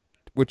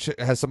which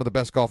has some of the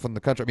best golf in the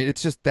country. I mean,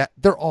 it's just that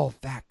they're all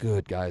that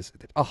good, guys.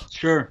 Oh,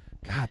 sure.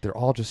 God, they're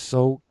all just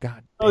so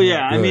goddamn good.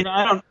 I mean,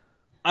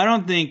 I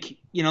don't think,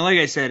 like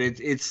I said,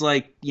 it's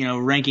like,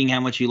 ranking how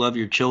much you love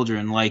your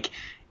children. Like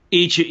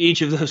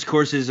each of those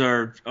courses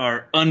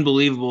are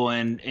unbelievable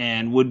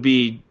and would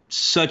be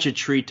such a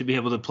treat to be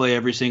able to play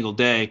every single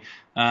day.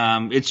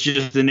 It's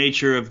just the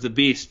nature of the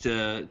beast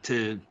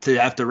to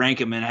have to rank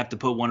them and have to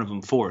put one of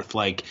them 4th.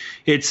 Like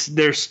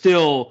they're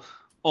still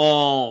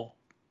all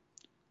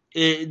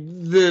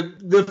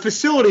the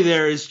facility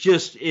there is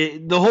just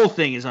the whole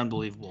thing is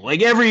unbelievable.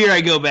 Like every year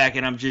I go back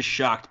and I'm just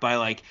shocked by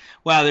like,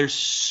 wow, there's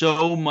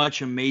so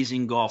much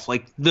amazing golf.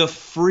 Like the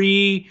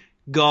free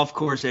golf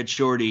course at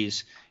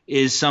Shorty's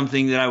is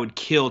something that I would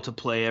kill to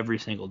play every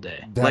single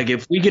day. Like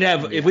if we could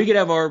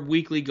have our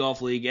weekly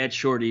golf league at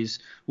Shorty's,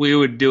 we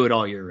would do it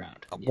all year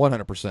round.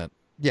 100%.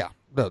 Yeah.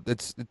 No,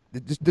 there's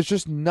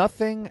just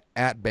nothing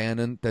at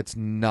Bannon that's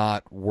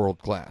not world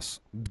class.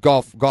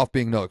 Golf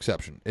being no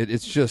exception.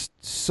 It's just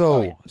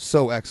so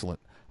excellent.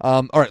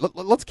 All right,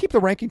 let's keep the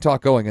ranking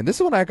talk going. And this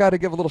is when I got to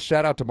give a little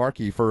shout out to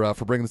Marky for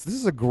bringing this. This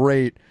is a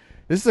great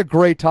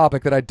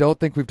topic that I don't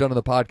think we've done on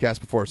the podcast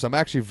before. So I'm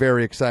actually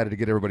very excited to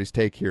get everybody's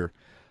take here.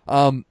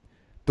 The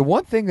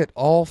one thing that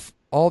all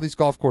all these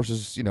golf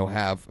courses,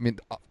 have. I mean,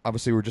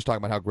 obviously, we were just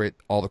talking about how great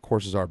all the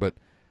courses are, but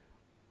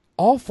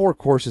all 4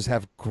 courses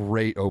have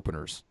great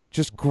openers,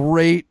 just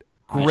great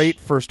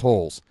first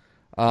holes.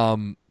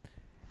 And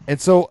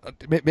so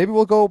maybe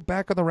we'll go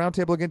back on the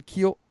roundtable again.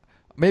 Keel,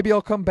 maybe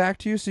I'll come back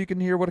to you so you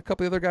can hear what a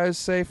couple of the other guys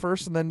say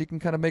first, and then you can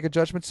kind of make a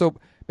judgment. So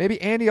maybe,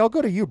 Andy, I'll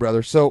go to you,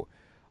 brother. So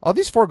all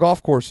these 4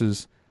 golf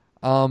courses,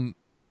 are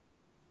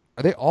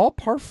they all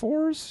par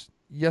 4s?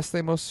 Yes,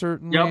 they most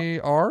certainly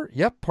are.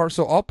 Yep,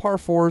 so all par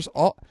 4s,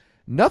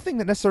 nothing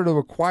that necessarily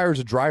requires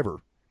a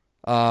driver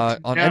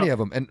on any of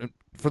them. And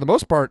for the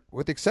most part,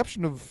 with the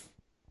exception of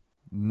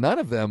none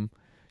of them,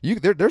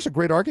 there's a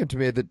great argument to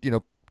me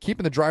that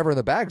keeping the driver in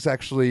the bag is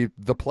actually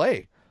the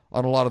play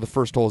on a lot of the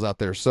first holes out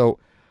there. So,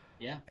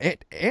 yeah,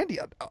 Andy,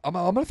 I'm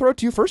going to throw it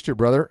to you first here,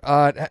 brother.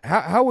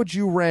 How would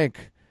you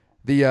rank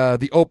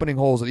the opening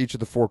holes at each of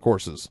the 4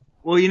 courses?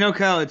 Well,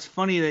 Kyle, it's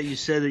funny that you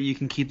said that you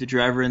can keep the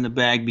driver in the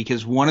bag,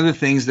 because one of the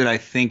things that I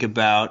think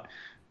about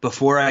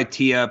before I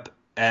tee up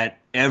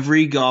at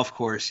every golf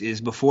course is,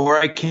 before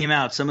I came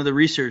out, some of the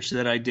research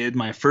that I did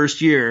my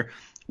first year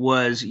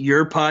was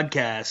your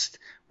podcast,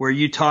 where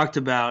you talked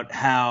about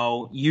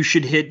how you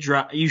should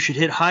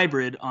hit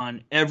hybrid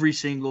on every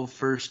single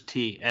first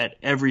tee at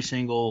every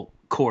single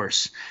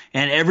course.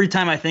 And every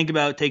time I think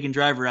about taking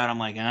driver out, I'm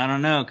like, I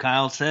don't know.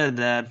 Kyle said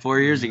that 4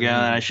 years ago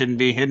that I shouldn't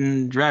be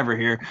hitting driver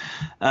here.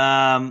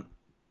 But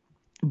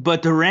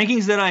the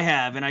rankings that I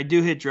have, and I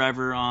do hit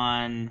driver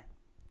on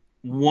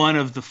one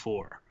of the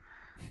 4,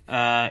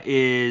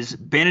 is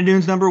Bandon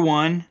Dunes number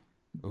 1,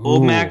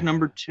 Old Mac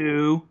number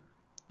 2,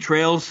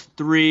 Trails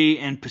 3,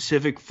 and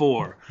Pacific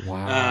 4.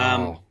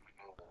 Wow.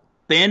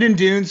 Bandon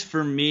Dunes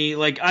for me,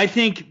 I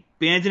think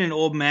Bandon and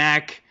Old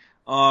Mac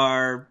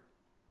are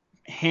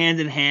hand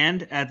in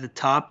hand at the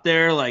top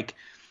there.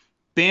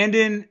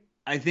 Bandon,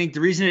 I think the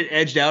reason it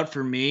edged out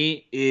for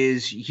me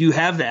is you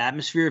have the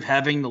atmosphere of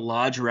having the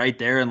lodge right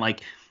there, and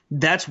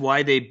that's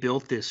why they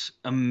built this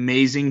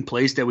amazing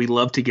place that we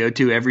love to go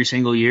to every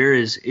single year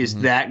is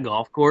that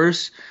golf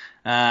course.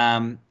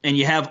 And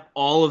you have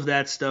all of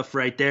that stuff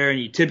right there, and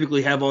you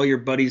typically have all your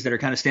buddies that are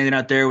kind of standing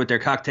out there with their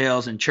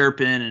cocktails and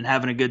chirping and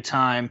having a good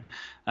time.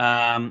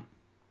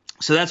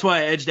 So that's why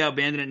I edged out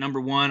Bandon at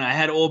number 1. I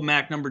had Old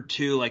Mac number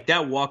 2,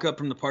 that walk up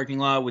from the parking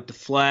lot with the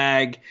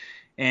flag,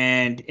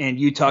 and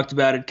you talked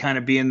about it kind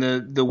of being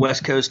the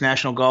West Coast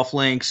National Golf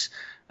Links.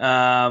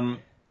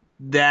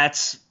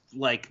 That's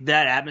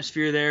that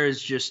atmosphere there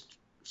is just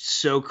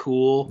so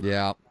cool.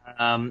 Yeah.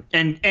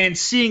 And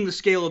seeing the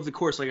scale of the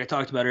course, like I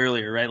talked about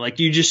earlier, right?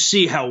 You just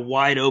see how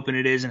wide open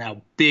it is and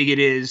how big it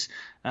is.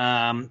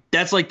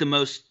 That's the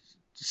most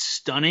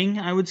stunning,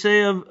 I would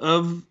say, of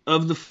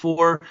the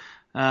 4.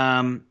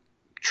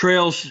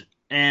 Trails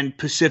and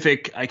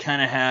Pacific I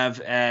kind of have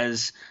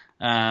as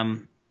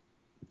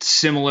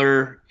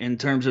similar in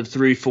terms of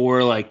 3,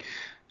 4.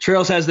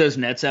 Trails has those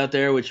nets out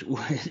there, which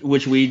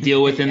we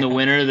deal with in the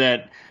winter,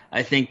 that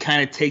I think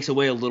kind of takes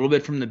away a little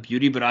bit from the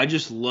beauty. But I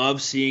just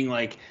love seeing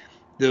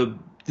the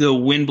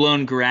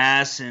windblown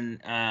grass and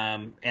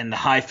the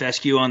high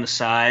fescue on the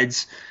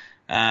sides,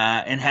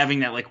 and having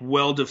that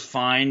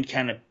well-defined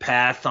kind of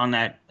path on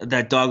that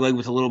dogleg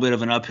with a little bit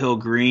of an uphill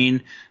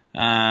green.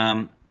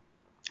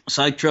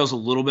 Cycle Trail's a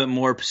little bit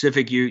more.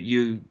 Pacific,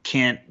 you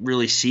can't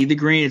really see the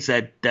green. It's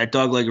that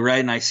dogleg right,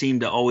 and I seem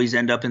to always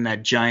end up in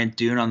that giant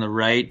dune on the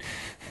right,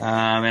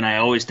 and I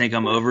always think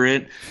I'm over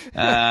it.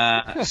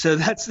 So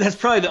that's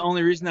probably the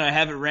only reason that I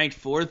have it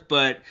ranked 4th.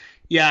 But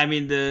yeah, I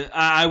mean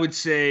I would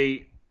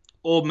say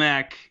Old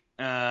Mac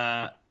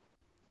and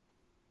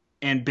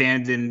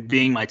Bandon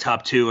being my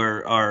top 2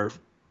 are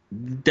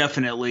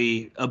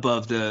definitely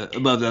above the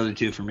other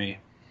 2 for me.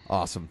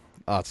 Awesome.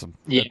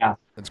 Yeah,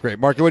 that's great.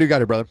 Marky, what do you got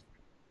here, brother?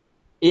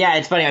 Yeah,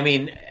 it's funny. I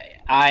mean,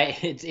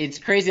 it's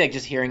crazy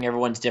just hearing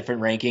everyone's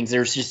different rankings.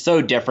 They're just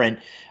so different,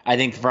 I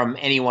think, from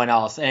anyone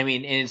else. And I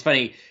mean, and it's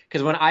funny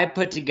because when I was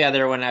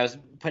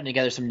putting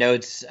together some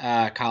notes,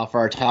 Kyle,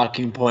 for our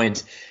talking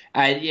points,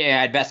 I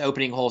had best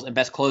opening holes and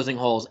best closing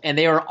holes, and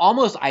they were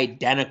almost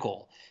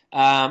identical.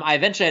 I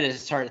eventually had to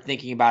start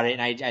thinking about it,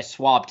 and I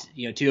swapped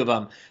 2 of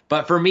them.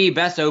 But for me,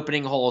 best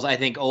opening holes, I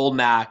think Old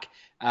Mac.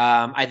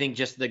 I think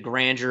just the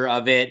grandeur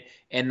of it,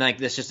 and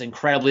this just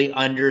incredibly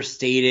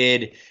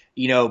understated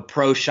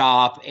pro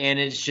shop, and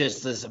it's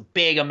just this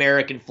big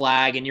American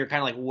flag, and you're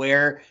kind of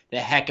where the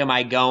heck am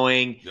I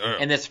going? Yeah.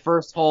 And this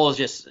first hole is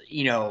just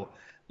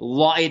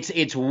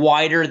it's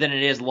wider than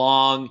it is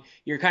long.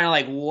 You're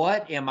kind of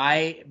what am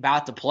I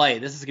about to play?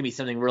 This is gonna be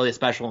something really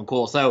special and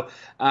cool. So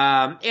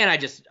and I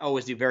just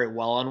always do very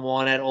well on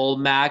one at Old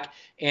Mac,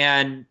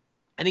 and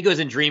I think it was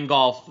in Dream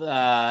Golf,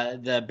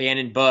 the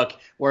Bandon book,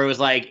 where it was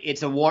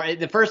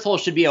the first hole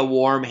should be a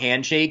warm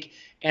handshake.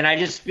 And I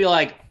just feel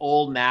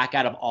Old Mac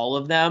out of all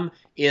of them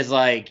is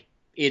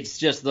it's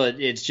just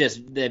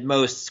the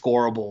most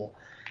scoreable,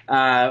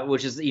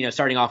 which is,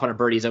 starting off on a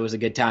birdie is always a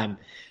good time.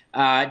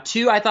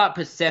 2, I thought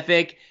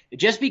Pacific,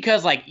 just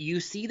because you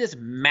see this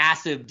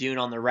massive dune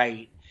on the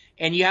right,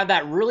 and you have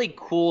that really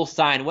cool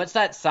sign. What's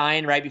that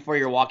sign right before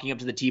you're walking up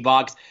to the tee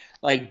box?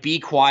 like be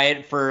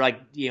quiet for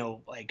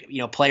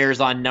players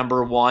on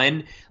number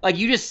one. Like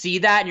you just see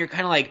that and you're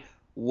kind of like,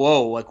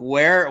 whoa, like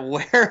where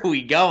are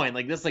we going?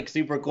 Like this is like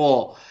super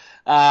cool.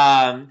 So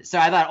I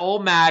thought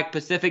Old Mac,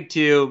 Pacific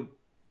 2,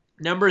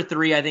 number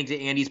 3, I think to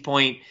Andy's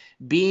point,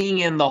 being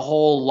in the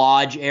whole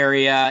lodge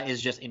area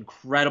is just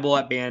incredible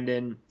at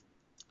Bandon.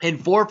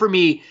 And 4 for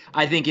me,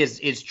 I think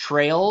is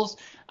Trails.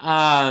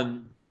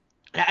 And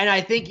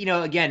I think,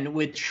 again,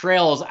 with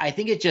Trails, I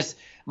think it's just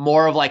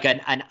more of like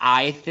an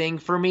eye thing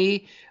for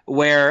me,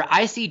 where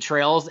I see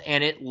Trails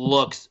and it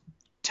looks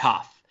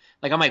tough.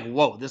 Like I'm like,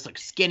 whoa, this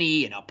looks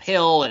skinny and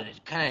uphill and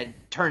it kind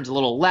of turns a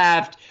little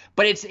left.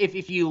 But it's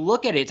if you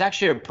look at it, it's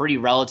actually a pretty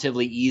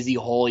relatively easy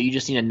hole. You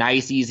just need a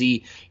nice,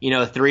 easy,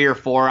 3 or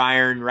 4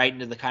 iron right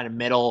into the kind of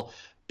middle.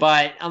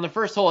 But on the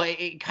first hole,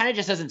 it kind of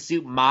just doesn't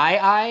suit my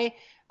eye.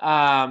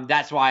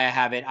 That's why I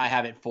have it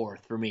 4th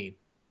for me.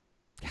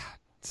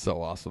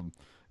 So awesome.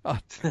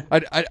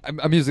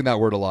 I'm using that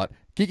word a lot.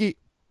 Kiki,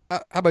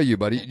 how about you,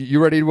 buddy? You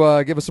ready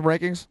to give us some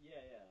rankings? Yeah.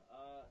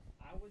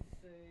 I would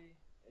say,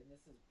 and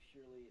this is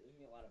purely, there's gonna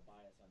be a lot of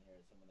bias on here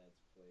as someone that's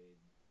played,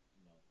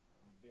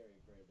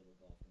 very, very little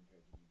golf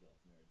compared to you golf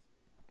nerds.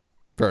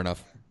 Fair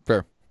enough.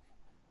 Fair.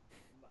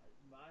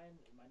 My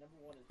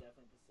number 1 is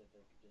definitely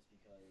Pacific, just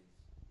because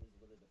it was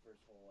literally the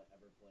first hole I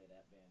ever played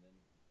at Bandon,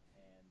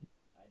 and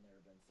I've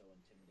never been so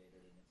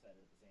intimidated and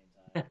excited at the same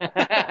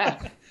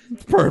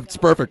time.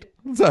 It's perfect.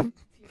 What's up?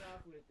 Teed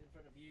off with in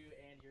front of you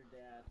and your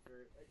dad.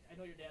 I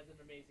know your dad's an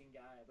amazing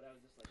guy, but I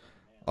was just like, oh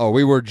man. Oh,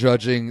 we were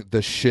judging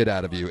the shit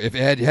out of you. If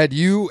had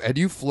you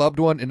flubbed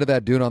one into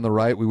that dune on the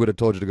right, we would have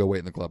told you to go wait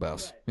in the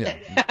clubhouse.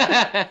 Right. Yeah. I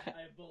have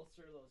both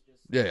Surlos just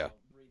Yeah.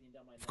 breathing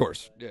down my neck. Of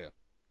course. Yeah.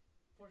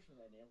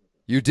 Fortunately, I nailed it.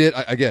 You did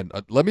again.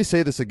 Let me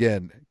say this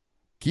again.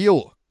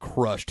 Keel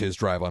crushed his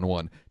drive on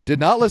 1. Did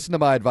not listen to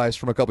my advice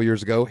from a couple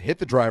years ago. Hit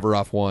the driver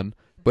off 1,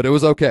 but it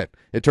was okay.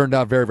 It turned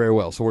out very, very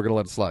well. So we're gonna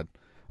let it slide.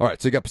 All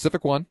right. So you got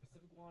Pacific 1.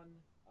 Pacific 1,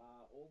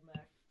 Old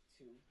Mac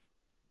 2,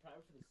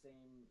 probably for the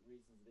same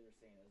reasons they were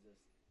saying. Is just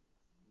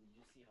you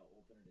just see how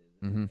open it is.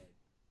 Mhm. Like,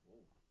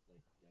 whoa,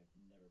 like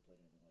I've never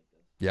played anything like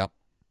this. Yeah.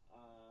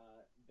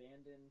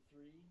 Bandon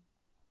 3,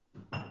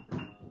 and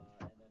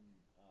then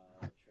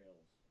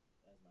Trails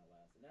as my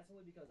last. And that's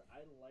only because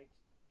I liked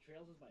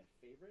Trails is my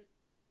favorite,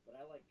 but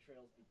I like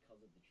Trails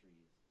because of the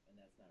trees, and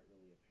that's not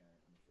really apparent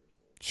in the first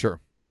hole. Sure.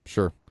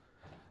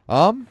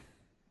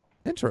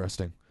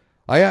 Interesting.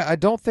 I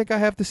don't think I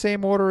have the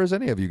same order as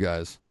any of you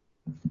guys.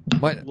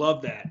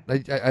 Love that.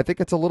 I think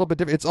it's a little bit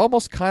different. It's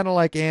almost kind of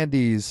like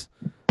Andy's,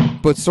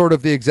 but sort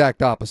of the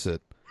exact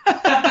opposite.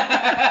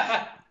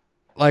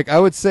 Like I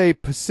would say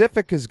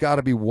Pacific has got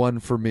to be 1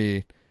 for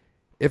me,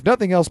 if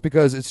nothing else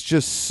because it's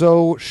just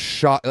so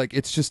shot. Like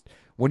it's just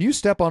when you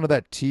step onto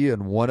that tee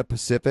and 1 at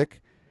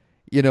Pacific,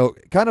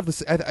 kind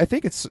of I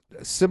think it's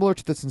similar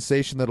to the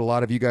sensation that a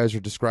lot of you guys are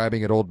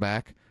describing at Old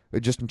Mac,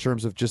 just in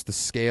terms of just the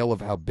scale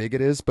of how big it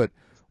is. But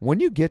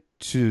when you get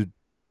to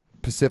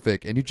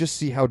Pacific and you just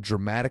see how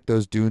dramatic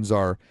those dunes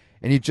are,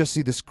 and you just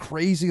see this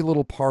crazy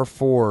little par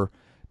 4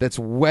 that's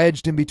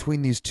wedged in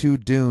between these 2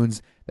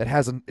 dunes that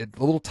has a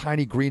little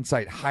tiny green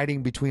site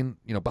hiding between,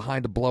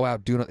 behind a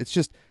blowout dune. It's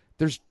just,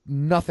 there's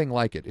nothing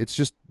like it. It's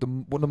just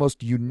one of the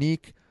most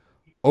unique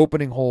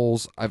opening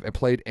holes I've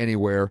played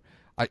anywhere.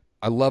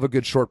 I love a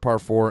good short par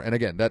 4, and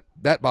again,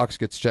 that box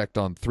gets checked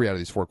on 3 out of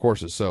these 4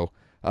 courses, so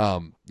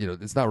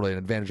it's not really an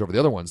advantage over the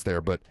other ones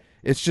there, but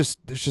there's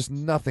just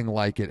nothing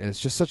like it, and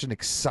it's just such an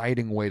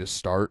exciting way to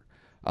start.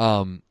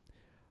 And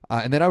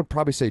then I would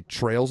probably say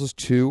Trails is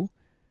 2,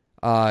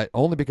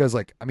 only because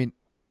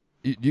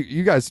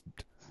you guys,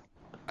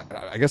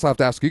 I guess I'll have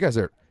to ask you guys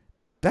there.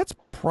 That's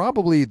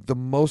probably the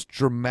most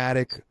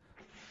dramatic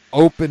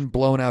open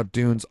blown out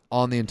dunes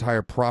on the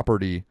entire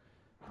property,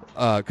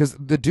 because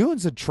the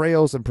dunes at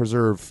Trails and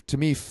Preserve to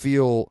me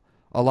feel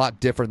a lot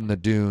different than the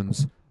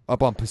dunes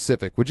up on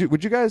Pacific. Would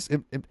you guys?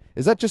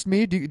 Is that just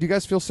me? Do you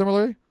guys feel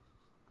similarly?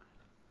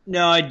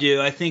 No, I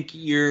do. I think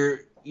you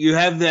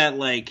have that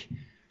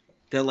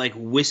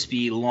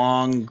wispy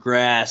long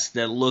grass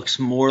that looks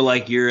more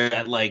like you're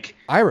at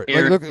Irish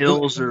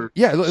Hills or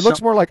it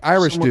looks more like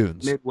Irish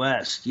dunes.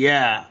 Midwest,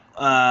 yeah.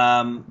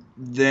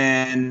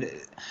 Then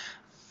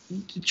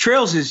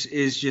Trails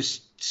is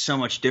just so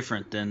much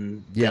different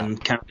than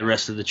kind of the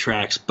rest of the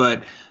tracks,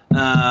 but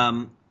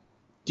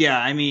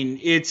I mean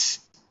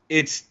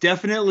it's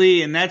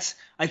definitely, and that's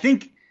I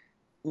think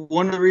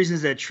one of the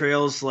reasons that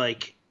Trails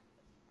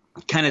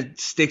kind of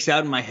sticks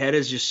out in my head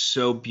as just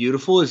so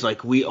beautiful is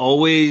we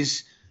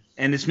always,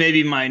 and it's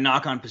maybe my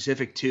knock on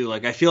Pacific too.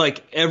 I feel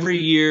like every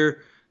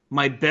year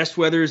my best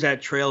weather is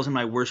at Trails and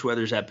my worst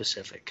weather is at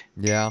Pacific.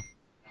 Yeah.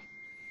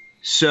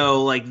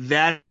 So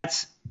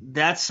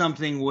that's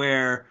something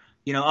where,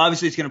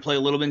 obviously it's going to play a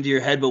little bit into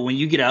your head, but when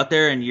you get out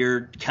there and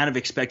you're kind of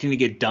expecting to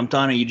get dumped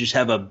on and you just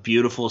have a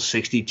beautiful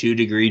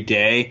 62-degree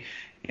day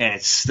and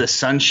it's the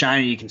sunshine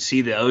and you can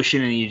see the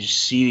ocean and you just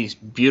see these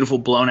beautiful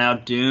blown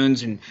out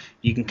dunes and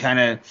you can kind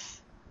of,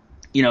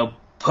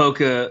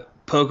 poke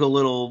poke a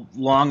little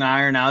long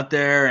iron out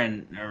there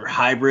or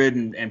hybrid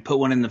and put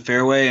one in the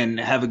fairway and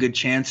have a good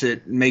chance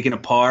at making a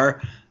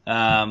par.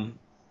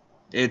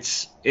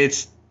 It's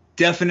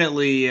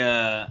definitely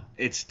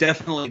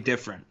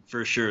different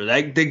for sure.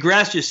 The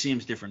grass just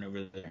seems different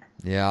over there.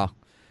 Yeah.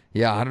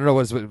 I don't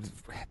know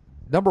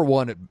number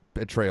one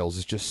at Trails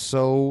is just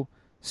so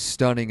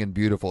stunning and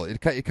beautiful.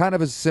 It kind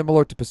of is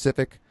similar to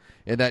Pacific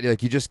in that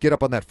like you just get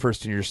up on that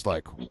first and you're just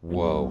like,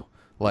 whoa,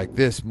 like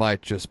this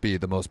might just be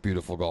the most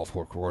beautiful golf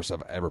course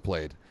I've ever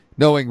played.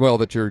 Knowing well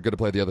that you're going to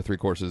play the other three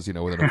courses, within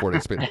a 4-day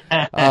span.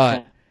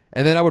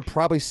 And then I would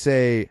probably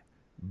say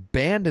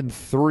Bandon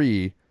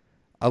 3.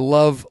 I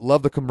love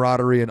the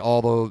camaraderie and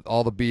all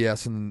the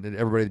BS and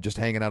everybody just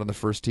hanging out on the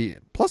first tee.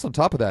 Plus, on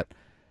top of that,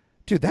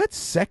 dude, that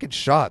second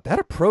shot, that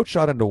approach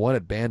shot into one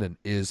at Bandon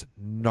is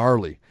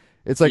gnarly.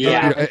 It's like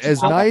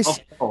as nice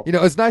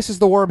as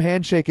the warm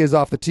handshake is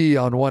off the tee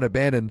on one at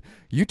Bandon,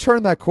 you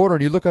turn that corner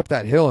and you look up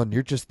that hill and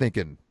you're just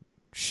thinking,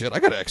 shit, I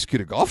got to execute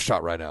a golf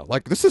shot right now.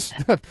 Like this is,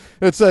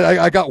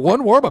 I got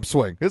one warm up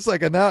swing. It's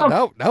like, and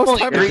now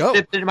it's time to go.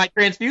 Into my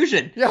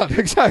transfusion. Yeah,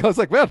 exactly. I was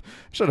like, man,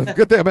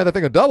 good thing I made that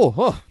thing a double.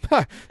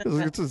 Huh?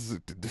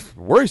 It's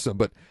worrisome,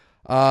 but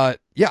I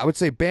would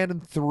say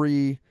Bandon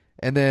 3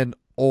 and then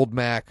Old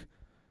Mac.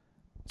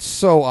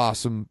 So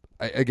awesome.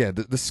 Again,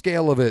 the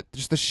scale of it,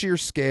 just the sheer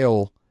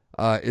scale,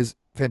 is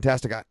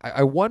fantastic.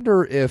 I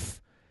wonder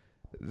if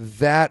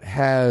that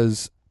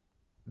has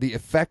the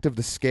effect of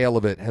the scale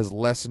of it has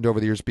lessened over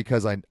the years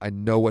because I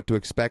know what to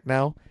expect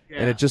now,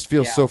 and it just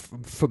feels so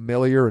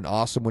familiar and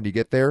awesome when you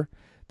get there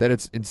that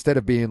it's instead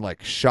of being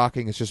like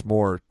shocking, it's just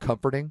more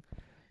comforting.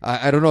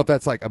 I don't know if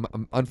that's like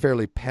I'm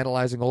unfairly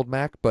penalizing Old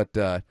Mac,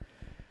 but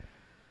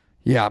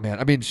yeah, man.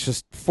 I mean, it's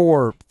just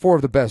four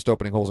of the best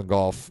opening holes in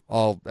golf,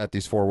 all at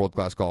these 4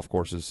 world-class golf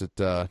courses.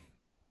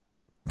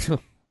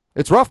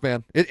 It's rough,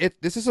 man.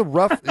 This is a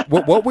rough.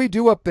 what we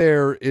do up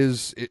there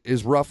is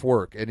rough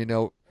work,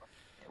 and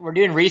we're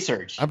doing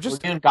research. We're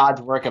doing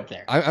God's work up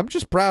there. I'm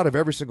just proud of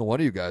every single one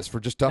of you guys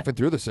for just toughing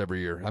through this every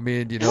year. I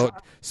mean,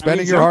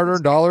 spending your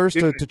hard-earned dollars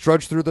to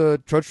trudge through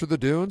the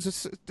dunes.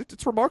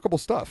 It's remarkable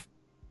stuff.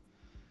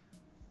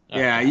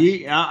 Yeah,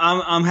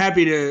 I'm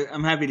happy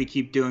to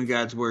keep doing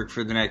God's work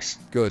for the next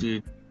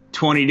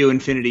 20 to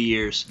infinity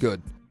years. Good.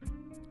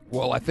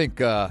 Well, I think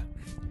that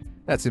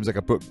seems like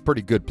a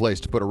pretty good place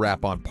to put a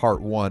wrap on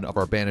part 1 of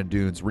our Bandon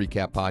Dunes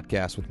recap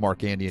podcast with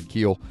Mark, Andy, and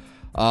Keel.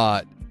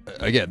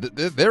 Again,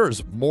 there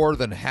is more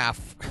than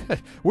half.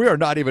 We are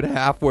not even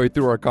halfway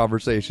through our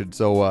conversation.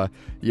 So,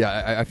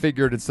 I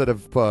figured instead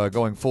of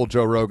going full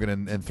Joe Rogan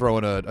and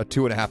throwing a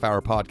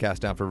 2.5-hour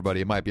podcast down for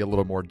everybody, it might be a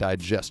little more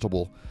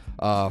digestible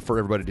for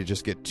everybody to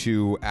just get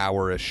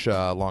 2-hour-ish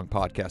long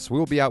podcasts. So we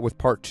will be out with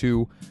part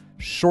 2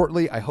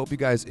 shortly. I hope you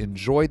guys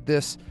enjoyed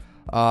this.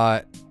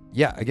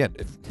 Again,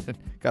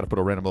 got to put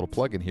a random little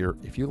plug in here.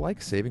 If you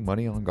like saving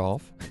money on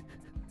golf,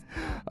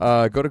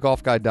 go to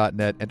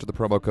golfguide.net, enter the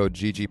promo code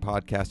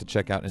GGPodcast to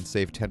check out and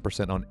save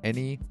 10% on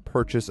any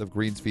purchase of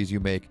greens fees you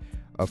make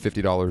of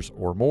 $50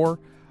 or more.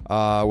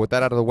 With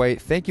that out of the way,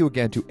 thank you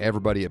again to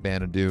everybody at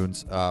Bandon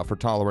Dunes for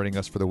tolerating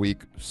us for the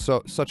week.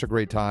 Such a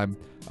great time.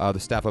 The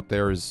staff up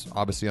there is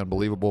obviously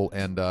unbelievable,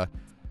 and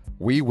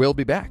we will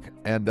be back.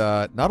 And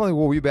not only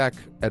will we be back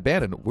at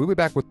Bandon, we'll be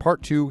back with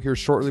part 2 here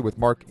shortly with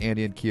Mark,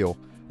 Andy, and Keel.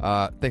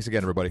 Thanks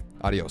again, everybody.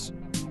 Adios.